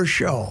 3-hour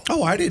show.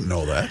 Oh, I didn't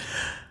know that.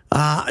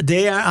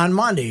 On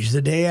Mondays,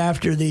 the day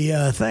after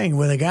the thing,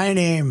 with a guy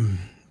named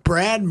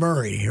Brad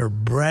Murray,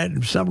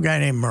 some guy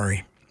named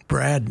Murray.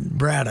 Brad,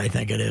 I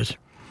think it is.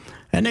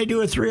 And they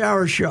do a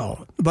 3-hour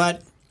show.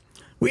 But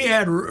we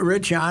had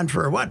Rich on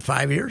for,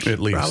 5 years? At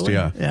least, probably?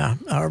 yeah. Yeah,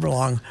 however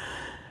long.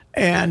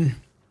 And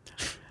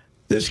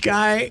this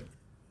guy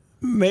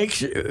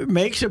makes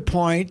a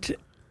point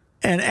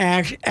and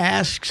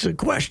asks a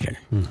question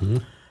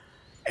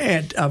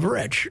of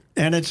Rich.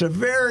 And it's a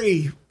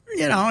very...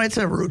 it's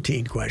a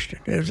routine question.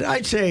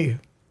 I'd say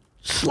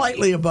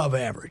slightly above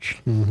average.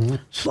 Mm-hmm.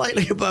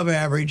 Slightly above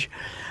average.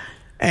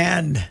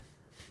 And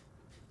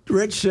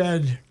Rich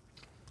said,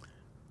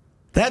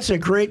 "That's a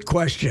great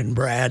question,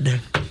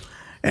 Brad."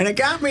 And it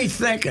got me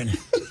thinking.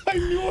 I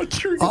knew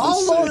what you were going to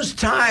say. All those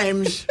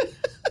times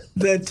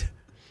that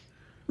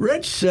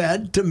Rich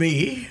said to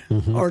me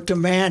or to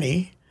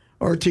Manny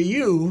or to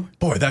you.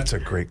 Boy, that's a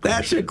great question.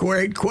 That's a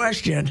great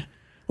question.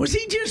 Was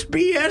he just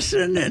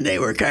BSing and they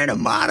were kind of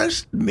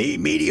modest,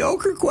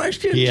 mediocre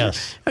questions?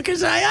 Yes.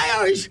 Because I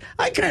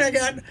kind of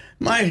got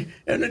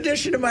in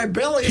addition to my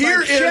belly, here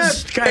my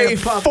chest kind is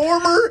of puffed.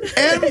 Former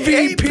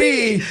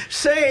MVP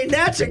saying,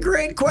 "That's a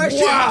great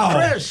question,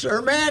 Chris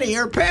or Manny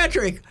or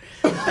Patrick."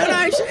 And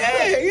I say,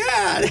 "Hey,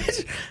 yeah,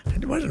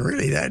 it wasn't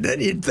really that." Then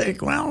you'd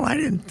think, well, I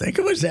didn't think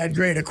it was that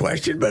great a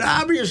question, but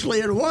obviously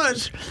it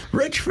was.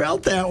 Rich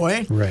felt that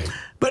way. Right.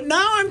 But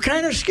now I'm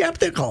kind of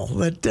skeptical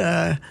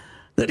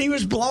that he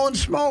was blowing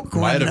smoke.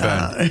 Might have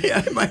been.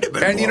 Yeah, it might have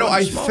been. And,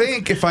 I smoke.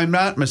 think, if I'm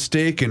not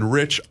mistaken,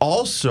 Rich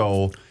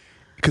also,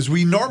 because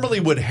we normally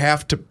would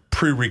have to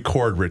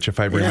pre-record Rich, if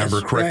I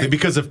remember correctly,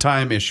 because of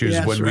time issues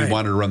when we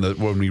wanted to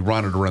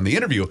run the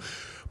interview.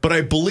 But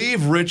I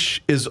believe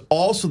Rich is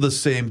also the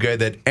same guy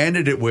that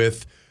ended it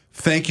with,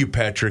 "Thank you,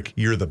 Patrick.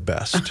 You're the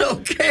best."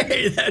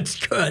 Okay, that's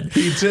good.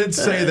 He did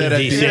say that.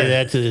 Did he say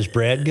that to this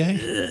Brad guy?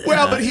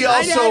 Well, but he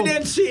also.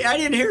 I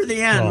didn't hear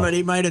the end, but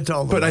he might have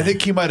told me. But I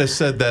think he might have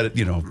said that.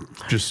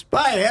 Just.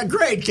 But a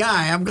great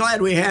guy. I'm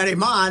glad we had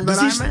him on.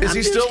 But is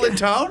he still in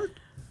town?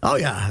 Oh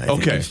yeah, I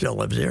think he still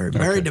lives there.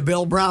 Married to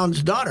Bill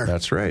Brown's daughter.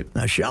 That's right.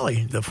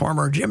 Shelley, the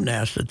former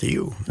gymnast at the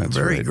U. That's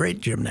very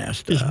great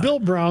gymnast. Is Bill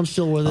Brown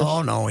still with us?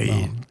 Oh no,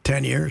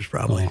 10 years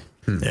probably.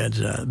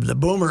 The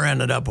Boomer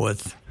ended up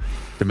with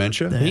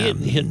Dementia? He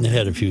hit in the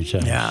head a few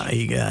times. Yeah,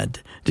 he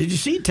got. Did you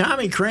see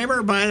Tommy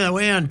Kramer, by the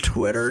way, on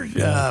Twitter?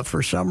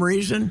 For some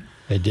reason,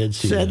 I did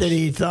see said this. that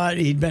he thought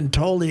he'd been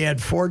told he had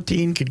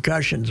 14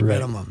 concussions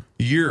minimum.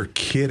 You're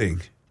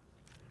kidding.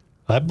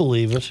 I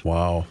believe it.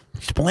 Wow.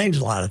 Explains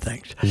a lot of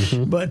things.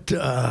 Mm-hmm. But,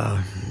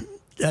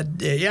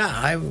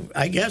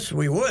 I guess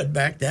we would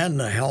back then,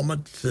 the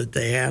helmets that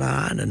they had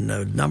on and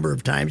the number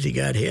of times he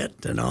got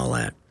hit and all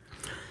that.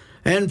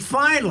 And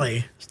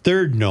finally,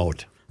 Third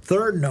note.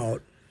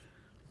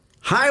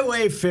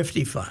 Highway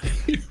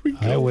 55.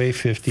 Highway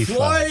 55.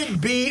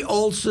 Floyd B.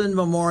 Olson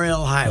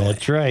Memorial Highway.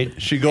 That's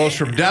right. She goes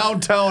from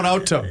downtown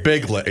out to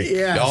Big Lake,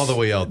 Yes, all the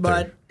way out there.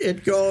 But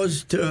it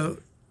goes to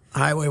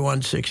Highway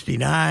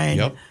 169,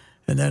 Yep.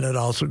 and then it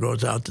also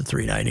goes out to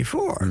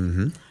 394.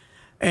 Mm-hmm.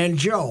 And,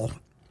 Joe,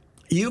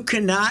 you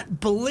cannot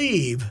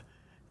believe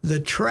the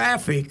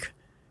traffic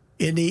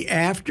in the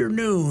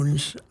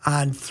afternoons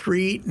on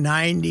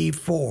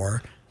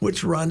 394,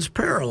 which runs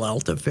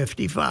parallel to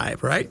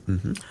 55, right?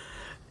 Mm-hmm.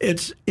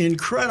 It's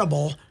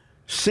incredible.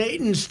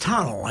 Satan's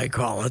Tunnel, I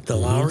call it, the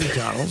Lowry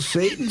Tunnel,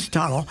 Satan's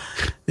Tunnel.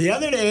 The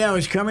other day I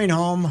was coming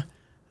home.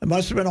 It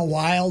must have been a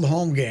Wild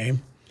home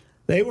game.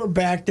 They were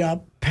backed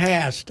up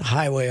past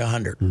Highway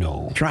 100.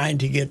 No. Trying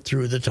to get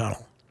through the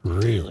tunnel.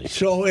 Really?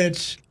 So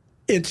it's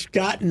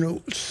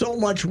gotten so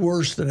much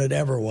worse than it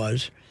ever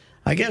was.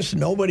 I guess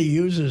nobody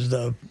uses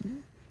the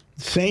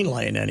Sane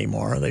Lane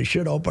anymore. They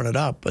should open it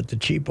up, but the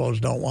cheapos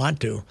don't want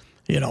to.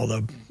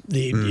 The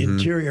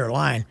interior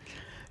line.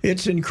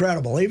 It's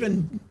incredible.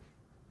 Even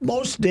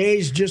most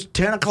days, just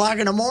 10 o'clock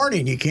in the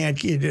morning, you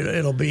can't.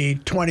 It'll be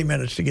 20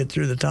 minutes to get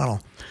through the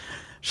tunnel.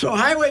 So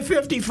Highway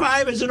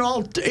 55 is a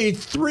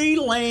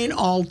 3-lane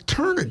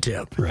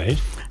alternative. Right.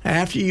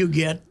 After you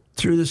get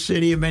through the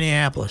city of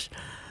Minneapolis.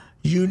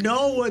 You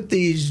know what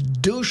these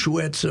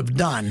douchewits have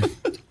done?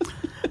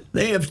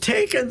 They have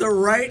taken the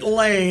right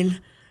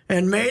lane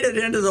and made it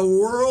into the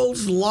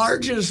world's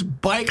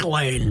largest bike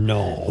lane.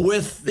 No.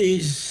 With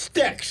these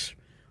sticks.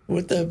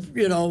 You're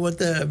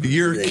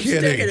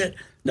kidding.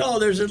 No,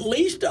 there's at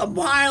least a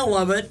mile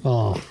of it.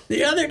 Oh.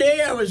 The other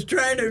day I was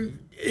trying to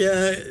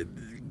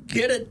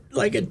get it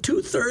like at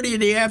 2:30 in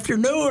the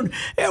afternoon.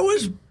 It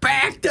was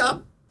backed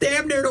up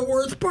damn near to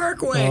Worth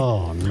Parkway.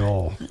 Oh,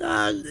 no.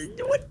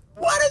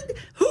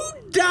 Who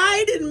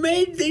died and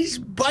made these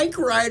bike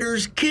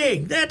riders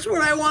king? That's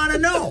what I want to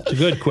know. It's a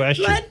good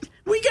question.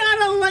 We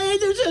got a lane.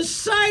 There's a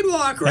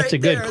sidewalk right there. That's a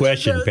good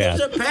question, Pat.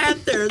 There's a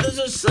path there. There's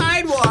a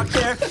sidewalk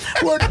there.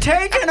 We're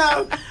taking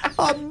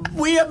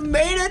we have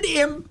made it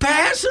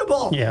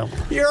impassable. Yeah.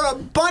 You're a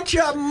bunch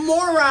of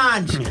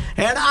morons.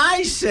 And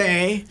I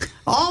say,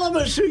 all of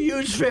us who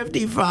use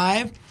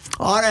 55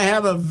 ought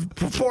to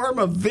form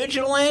a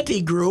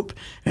vigilante group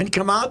and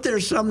come out there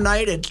some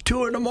night at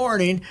 2 in the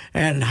morning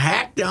and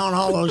hack down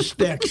all those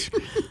sticks.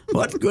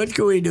 What good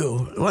can we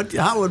do?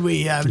 How would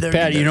we have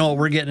Pat, you know what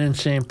we're getting in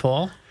St.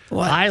 Paul?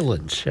 What?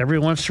 Islands. Every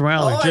once in a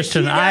while, there's just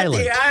an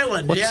island. The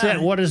island. What's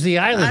that? What is the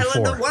island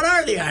for? What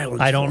are the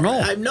islands? I don't know.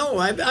 I know.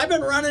 I've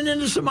been running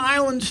into some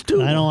islands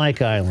too. I don't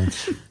like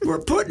islands. We're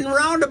putting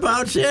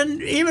roundabouts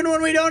in even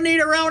when we don't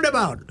need a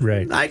roundabout.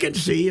 Right. I can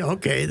see.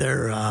 Okay,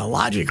 they're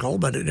logical,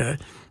 but you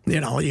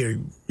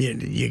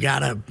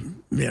gotta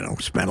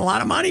spend a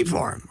lot of money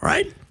for them,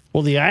 right?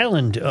 Well, the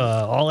island,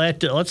 all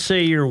that. Let's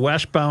say you're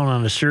westbound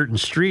on a certain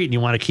street and you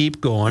want to keep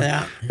going,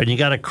 and you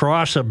got to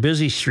cross a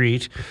busy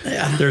street.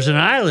 Yeah. There's an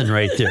island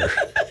right there,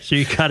 so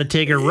you got to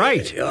take a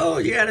right. Oh,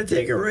 you got to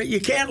take a right. You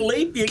can't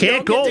leap. You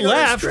can't go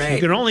left. You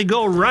can only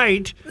go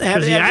right.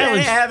 Have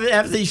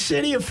the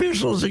city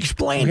officials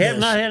explained We this? have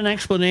not had an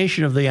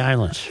explanation of the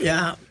islands.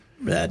 Yeah,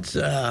 that's.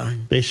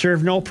 They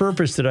serve no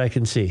purpose that I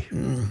can see.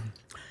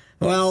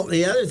 Well,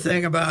 the other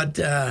thing about.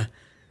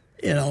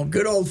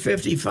 Good old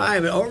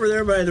 55 over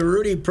there by the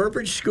Rudy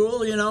Perpich School,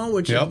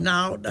 which is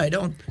now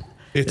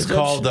It's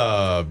called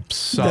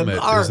Summit,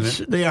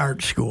 isn't it? The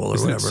art school or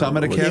Isn't whatever. it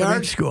Summit Academy? The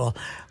art school.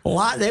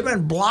 They've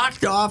been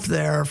blocked off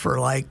there for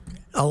like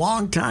a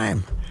long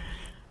time.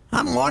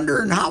 I'm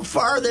wondering how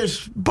far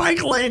this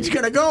bike lane's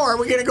going to go. Are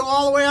we going to go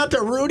all the way out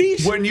to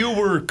Rudy's? When you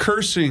were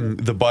cursing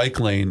the bike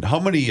lane, how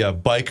many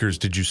bikers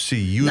did you see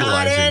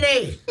utilizing? Not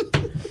any.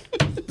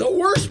 The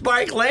worst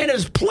bike lane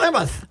is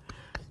Plymouth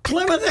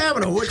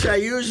Avenue, which I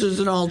use as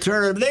an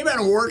alternative. They've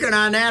been working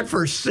on that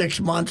for 6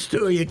 months,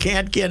 too. You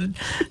can't get it.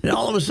 And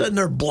all of a sudden,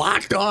 they're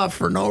blocked off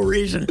for no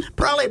reason.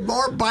 Probably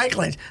more bike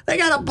lanes. They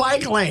got a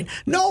bike lane.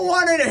 No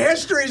one in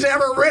history's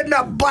ever ridden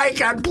a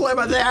bike on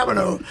Plymouth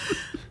Avenue.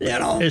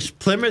 Is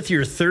Plymouth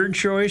your third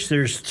choice?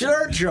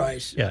 Third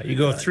choice. Yeah, you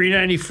go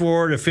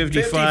 394 to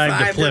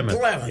 55 to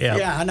Plymouth.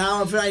 Yeah,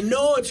 now if I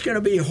know it's going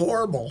to be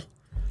horrible,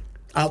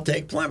 I'll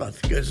take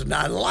Plymouth because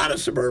not a lot of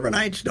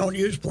suburbanites don't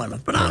use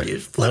Plymouth, but I'll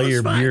use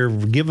Plymouth. Well, you're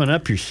giving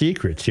up your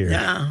secrets here.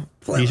 Yeah,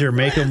 Plymouth. These are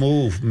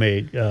make-a-move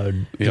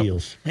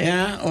deals.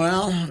 Yeah,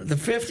 well, the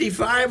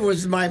 55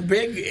 was my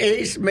big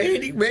ace,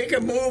 make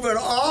a move, and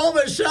all of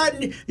a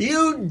sudden,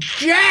 you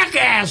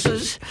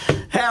jackasses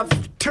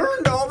have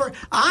turned over.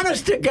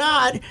 Honest to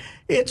God,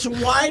 it's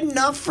wide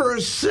enough for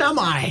a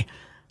semi.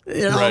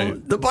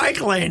 The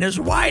bike lane is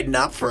wide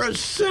enough for a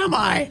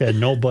semi. Yeah,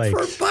 no bikes.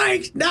 For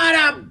bikes, not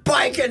a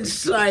bike in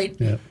sight.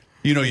 Yeah.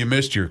 You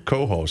missed your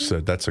co-host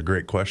said that's a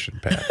great question,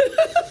 Pat.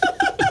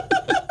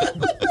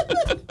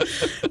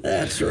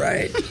 That's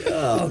right.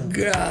 Oh,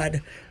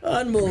 God.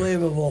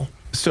 Unbelievable.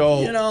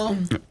 So,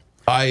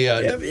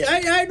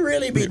 I'd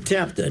really be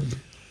tempted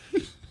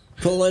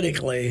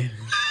politically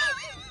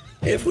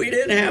if we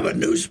didn't have a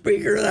new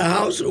Speaker of the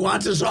House who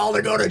wants us all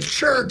to go to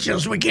church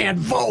as we can't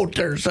vote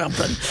or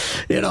something,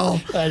 I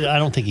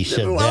don't think he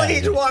said that. Well,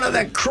 he's one of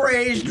the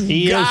crazed,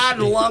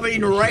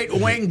 God-loving,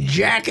 right-wing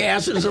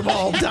jackasses of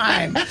all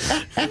time.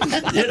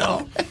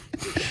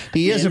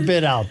 He is a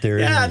bit out there.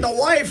 Yeah, and the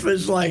wife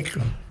is like,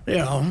 I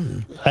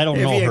don't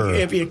know her.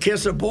 If you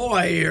kiss a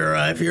boy, or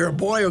if you're a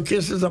boy who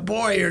kisses a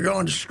boy, you're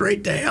going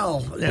straight to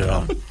hell,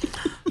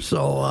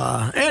 So,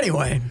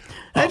 anyway...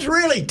 It's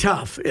really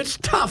tough. It's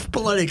tough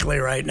politically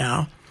right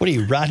now. What are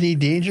you, Rodney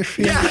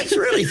Dangerfield? Yeah, it's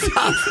really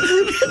tough.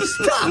 It's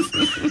tough.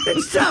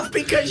 It's tough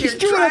because you're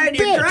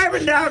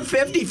driving down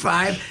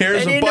 55,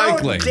 Here's and a you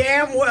bike know lane.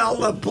 damn well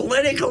the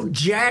political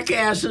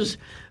jackasses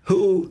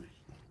who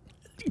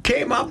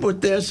came up with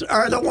this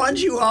are the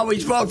ones you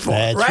always vote for,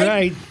 That's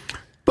right.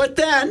 But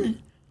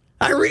then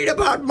I read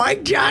about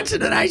Mike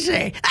Johnson and I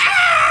say,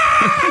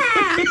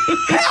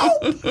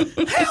 help!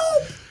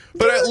 Help!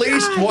 But at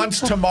least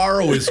once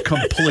tomorrow is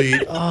complete,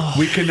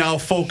 we can now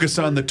focus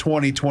on the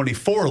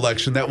 2024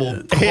 election that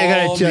will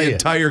calm the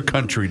entire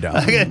country down.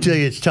 I got to tell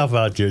you, it's tough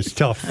out there. It's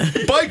tough.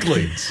 Bike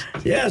lanes.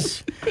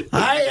 Yes.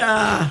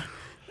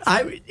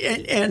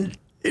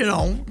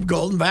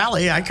 Golden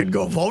Valley, I could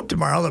go vote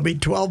tomorrow. There'll be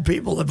 12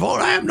 people that vote.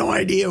 I have no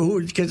idea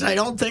who, because I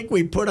don't think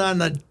we put on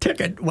the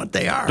ticket what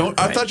they are.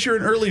 I thought you were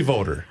an early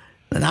voter.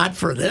 Not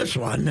for this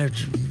one.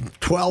 There's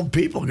 12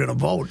 people going to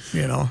vote,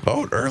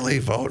 Vote early,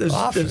 vote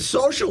often. The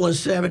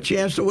socialists have a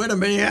chance to win in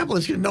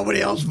Minneapolis because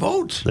nobody else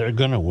votes. They're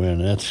going to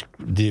win. That's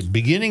the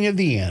beginning of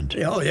the end.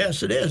 Oh,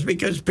 yes, it is,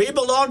 because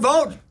people don't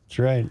vote. That's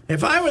right.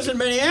 If I was in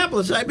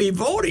Minneapolis, I'd be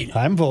voting.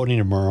 I'm voting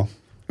tomorrow.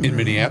 In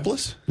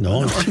Minneapolis?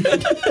 No,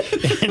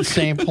 in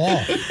St.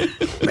 Paul.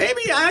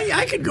 Maybe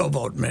I could go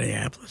vote in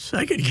Minneapolis.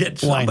 I could get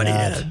somebody.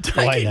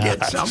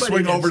 Get somebody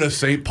swing over to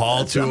St.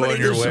 Paul too on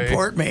your way.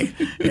 Support me.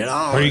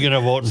 Are you going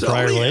to vote in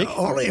Prior Lake?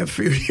 Only a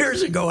few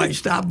years ago, I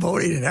stopped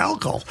voting in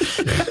Elko.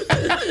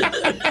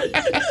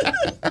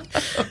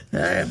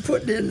 I'm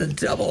putting in the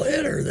double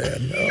hitter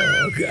then.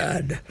 Oh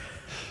God.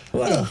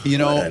 What are you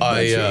doing?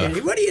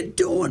 What are you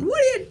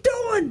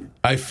doing?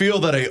 I feel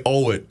that I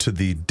owe it to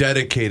the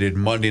dedicated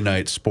Monday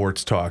Night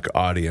Sports Talk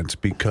audience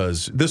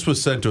because this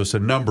was sent to us a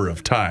number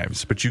of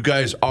times, but you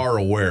guys are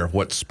aware of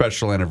what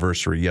special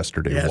anniversary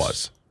yesterday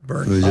was.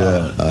 It was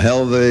a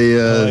hell of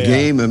a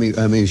game. I mean,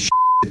 for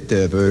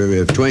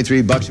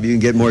 $23, if you can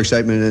get more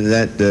excitement than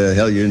that,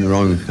 hell, you're in the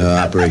wrong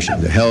operation.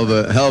 A hell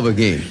of a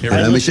game.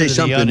 Let me say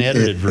something.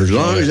 As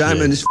long as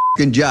I'm in this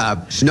fucking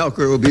job,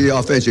 Snelker will be the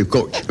offensive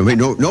coach. I mean,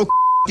 no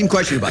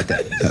question about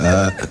that.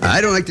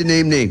 I don't like to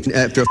name names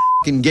after a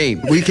fucking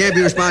game. We can't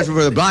be responsible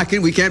for the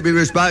blocking. We can't be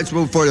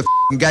responsible for the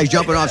fucking guys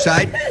jumping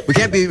offside. We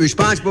can't be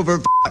responsible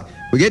for.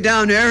 We get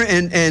down there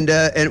and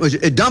it was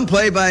a dumb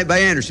play by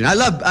Anderson. I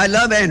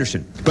love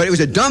Anderson, but it was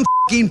a dumb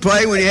fucking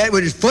play when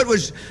his foot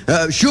was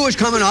shoe was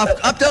coming off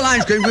up the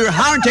line screen. We were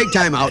hollering take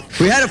time out.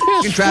 We had a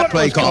fucking trap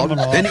play called,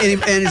 and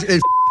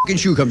his fucking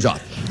shoe comes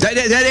off.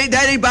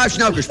 That ain't Bob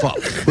Snelker's fault.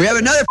 We have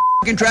another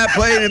fucking trap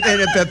play, and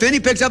if Vinny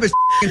picks up his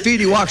fucking feet,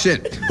 he walks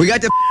in. We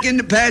got the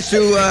fucking pass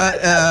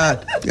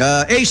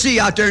to AC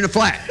out there in the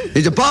flat.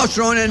 There's a ball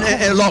thrown in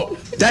low.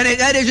 That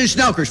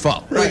isn't Snelker's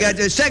fault. Right. We got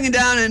the second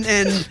down, and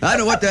I don't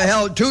know what the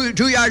hell, 2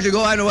 yards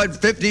ago, I don't know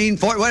what, 15,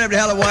 40, whatever the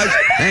hell it was,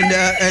 and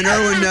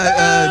Irwin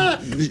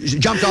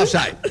jumped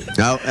offside.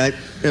 Now,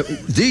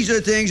 these are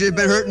the things that have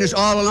been hurting us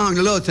all along,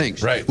 the little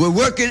things. Right. We're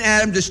working at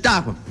them to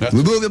stop them.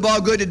 We moved the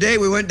ball good today.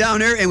 We went down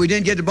there, and we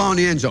didn't get the ball in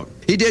the end zone.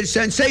 He did a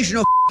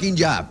sensational fucking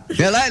job.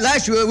 Now,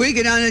 last week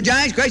down the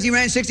Giants, Christ, he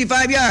ran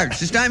 65 yards.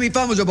 This time he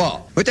fumbles the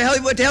ball. What the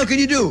hell can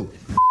you do?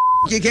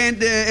 You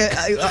can't.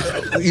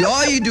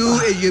 All you do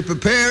is you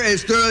prepare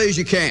as thoroughly as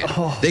you can.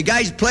 The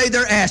guys played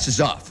their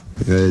asses off.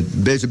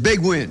 It's a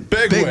big win.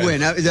 Big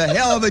win. It was a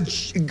hell of a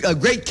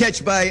great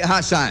catch by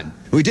Hassan.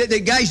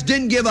 The guys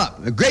didn't give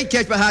up. A great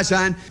catch by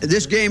Hassan.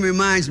 This game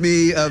reminds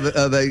me of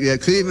a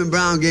Cleveland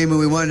Brown game when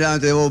we went down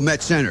to the old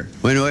Met Center.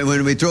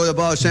 When we throw the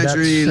ball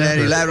century and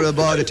he lateral the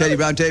ball to Teddy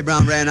Brown. Teddy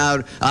Brown ran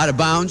out of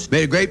bounds.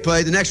 Made a great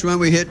play. The next one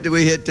we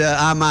hit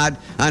Ahmad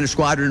on the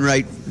squadron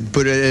right,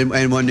 put it in,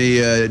 and won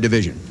the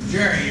division.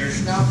 Jerry, your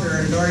Snelker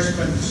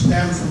endorsement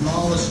stems from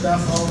all the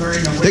stuff over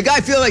in the guy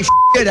feel like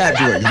shit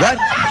afterwards. What?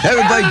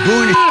 Everybody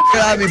booing the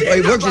shit out of me.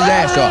 He works his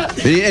ass off.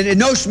 And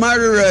no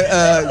smarter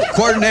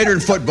coordinator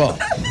in football.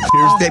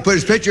 They put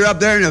his picture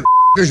up there and the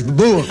f***ers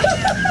boo him.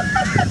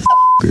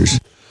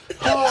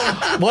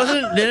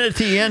 Then at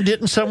the end,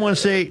 didn't someone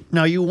say,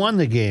 "Now you won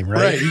the game,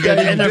 right?"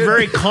 Right. In a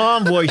very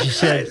calm voice, you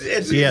said,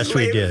 "Yes,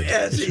 we did."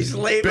 As he's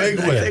leaving,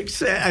 I think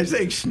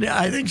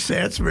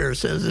Sansmer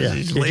says as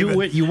he's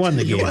leaving. You won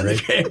the game, right?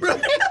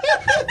 Right?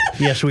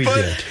 Yes, we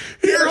did.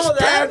 Here's There's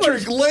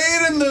Patrick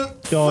laying in the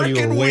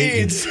freaking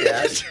weeds.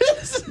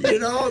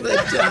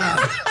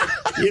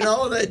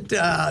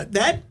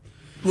 That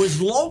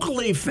was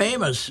locally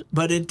famous,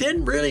 but it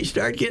didn't really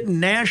start getting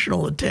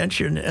national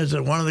attention as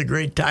one of the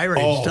great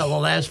tirades until the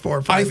last 4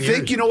 or 5 years. I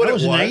think you know what it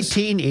was?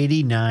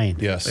 1989.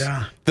 Yes.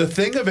 Yeah. The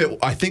thing of it,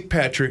 I think,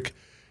 Patrick,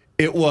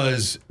 it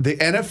was the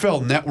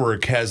NFL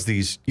Network has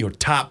these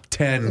top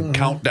 10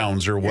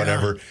 countdowns or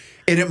whatever. Yeah.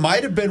 And it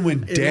might have been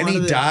when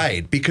Denny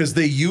died because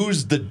they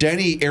used the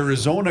Denny,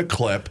 Arizona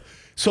clip.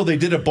 So they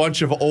did a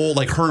bunch of old,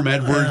 like Herm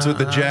Edwards with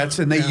the Jets,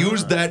 and they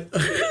used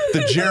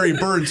the Jerry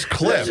Burns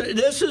clip.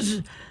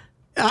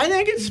 I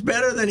think it's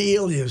better than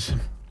Elias.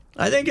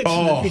 I think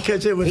it's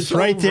because it was so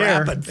right there.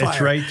 Rapid fire. It's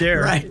right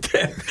there. Right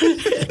there.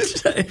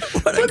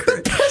 But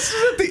the best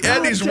is at the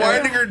end. He's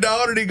winding her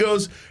down, and he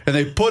goes, and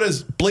they put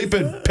his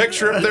bleeping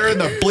picture up there, and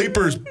the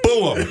bleepers,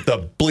 boom,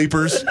 the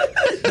bleepers.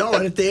 No,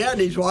 and at the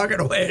end, he's walking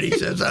away, and he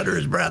says under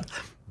his breath,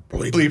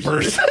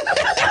 bleepers.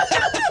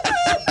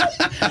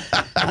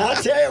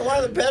 I'll tell you, one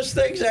of the best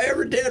things I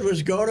ever did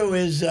was go to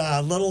his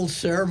little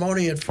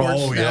ceremony at Fort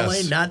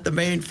Snelling, not the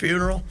main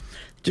funeral.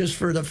 Just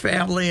for the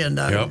family, and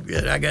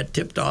I got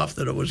tipped off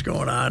that it was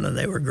going on, and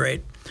they were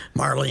great.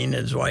 Marlene and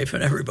his wife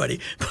and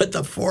everybody. But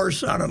the 4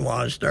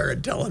 son-in-laws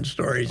started telling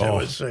stories. It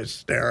was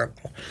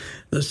hysterical.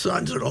 The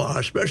sons-in-law,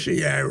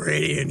 especially the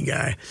Iranian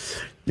guy,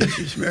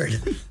 she's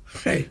married.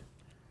 Hey,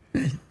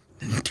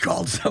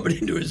 called somebody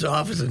into his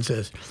office and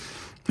says,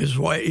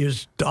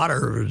 his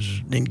daughter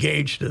was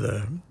engaged to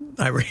the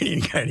Iranian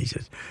guy, and he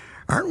says,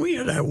 aren't we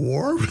at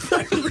war with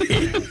Iran?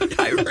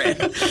 And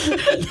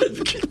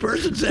the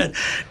person said,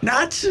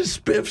 not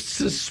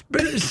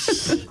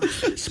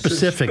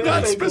specifically.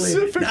 Not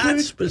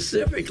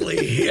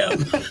specifically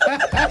him.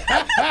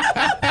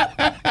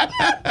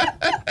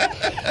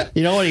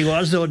 You know what he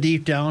was, though,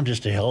 deep down?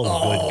 Just a hell of a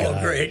good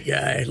guy. Great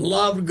guy.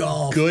 Loved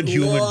golf. Good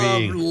human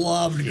being.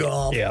 Loved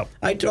golf. Yeah.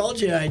 I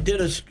told you I did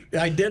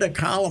a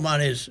column on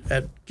his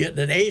at getting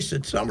an ace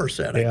at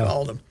Somerset. I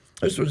called him.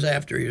 This was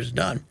after he was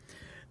done.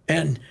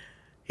 And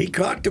he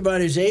talked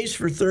about his ace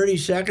for 30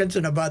 seconds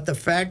and about the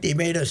fact he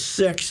made a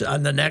 6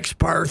 on the next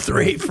par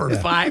 3 for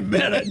 5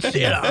 minutes.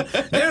 Then I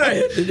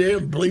hit the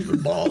damn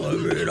bleeping ball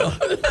over,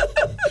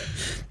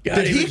 God,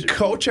 Did he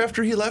coach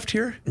after he left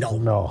here?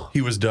 No. He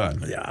was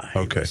done. Yeah.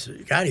 Okay.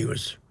 He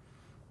was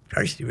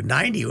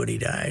 90 when he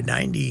died,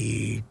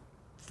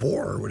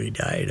 94 when he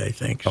died, I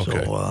think. Okay. So,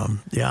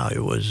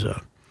 it was...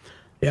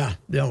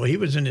 he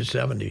was in his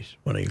 70s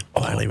when he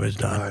finally was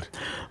done.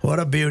 What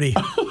a beauty.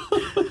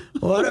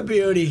 What a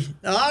beauty.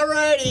 All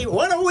righty.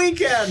 What a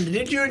weekend.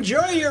 Did you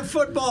enjoy your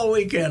football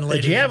weekend,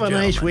 ladies and gentlemen? Did you have a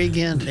nice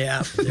weekend? Yeah,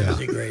 it was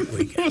a great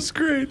weekend. It was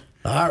great.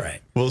 All right.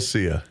 We'll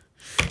see you.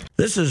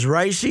 This is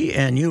Ricey,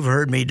 and you've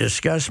heard me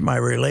discuss my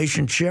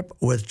relationship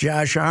with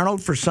Josh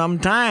Arnold for some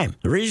time.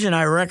 The reason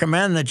I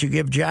recommend that you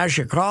give Josh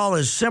a call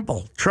is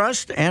simple: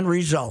 trust and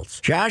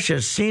results. Josh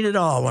has seen it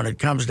all when it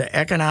comes to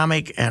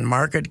economic and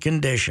market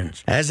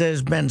conditions. As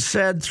has been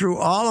said through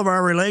all of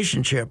our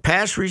relationship,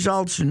 past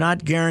results do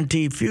not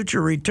guarantee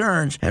future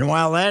returns, and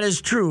while that is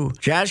true,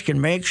 Josh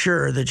can make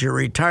sure that your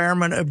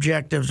retirement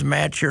objectives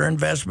match your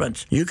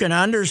investments. You can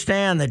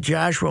understand that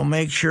Josh will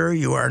make sure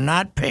you are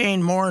not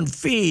paying more in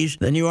fees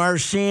than you are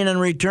seeing in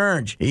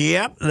returns.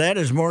 Yep, that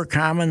is more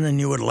common than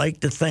you would like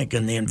to think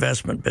in the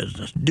investment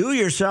business. Do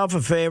yourself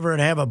a favor and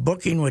have a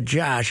booking with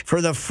Josh for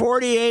the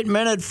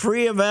 48-minute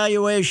free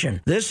evaluation.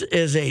 This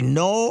is a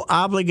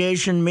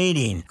no-obligation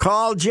meeting.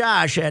 Call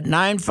Josh at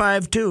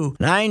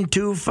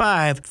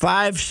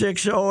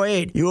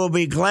 952-925-5608. You will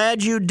be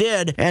glad you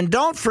did, and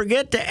don't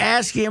forget to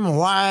ask him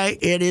why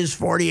it is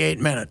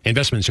 48 minutes.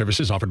 Investment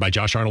services offered by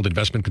Josh Arnold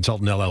Investment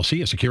Consultant,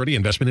 LLC, a security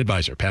investment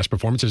advisor. Past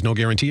performance is no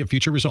guarantee of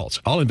future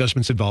results. All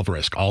investments involve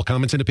risk. All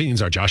comments and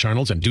opinions are Josh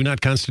Arnold's and do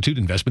not constitute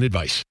investment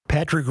advice.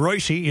 Patrick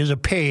Ricey is a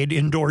paid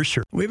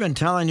endorser. We've been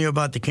telling you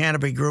about the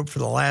Canopy Group for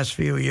the last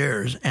few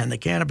years, and the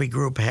Canopy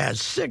Group has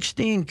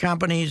 16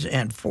 companies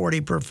and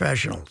 40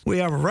 professionals. We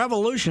have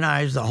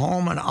revolutionized the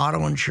home and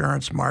auto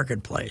insurance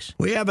marketplace.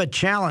 We have a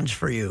challenge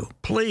for you.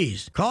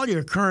 Please call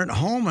your current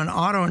home and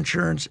auto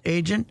insurance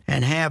agent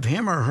and have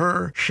him or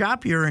her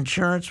shop your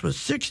insurance with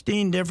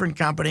 16 different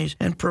companies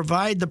and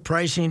provide the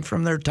pricing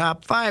from their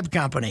top 5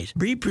 companies.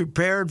 Be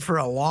prepared for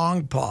a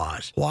long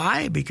pause.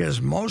 Why? Because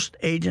most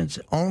agents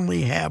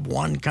only have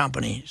one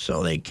company,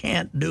 so they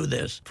can't do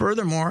this.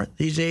 Furthermore,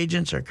 these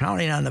agents are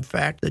counting on the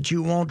fact that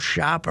you won't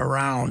shop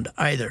around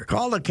either.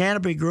 Call the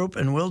Canopy Group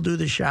and we'll do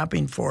the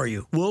shopping for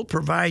you. We'll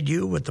provide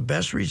you with the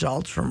best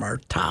results from our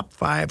top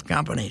 5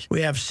 companies.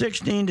 We have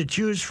 16 to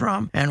choose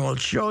from, and we'll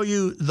show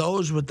you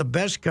those with the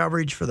best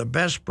coverage for the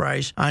best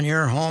price on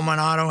your home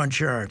and auto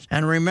insurance.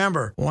 And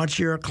remember, once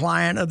you're a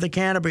client of the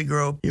Canopy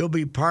Group, you'll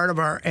be part of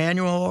our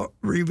annual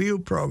review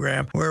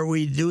program where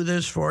we do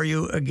this for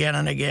you again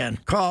and again.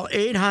 Call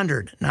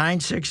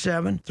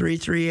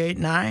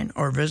 800-967-3389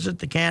 or visit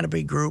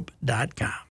thecanopygroup.com.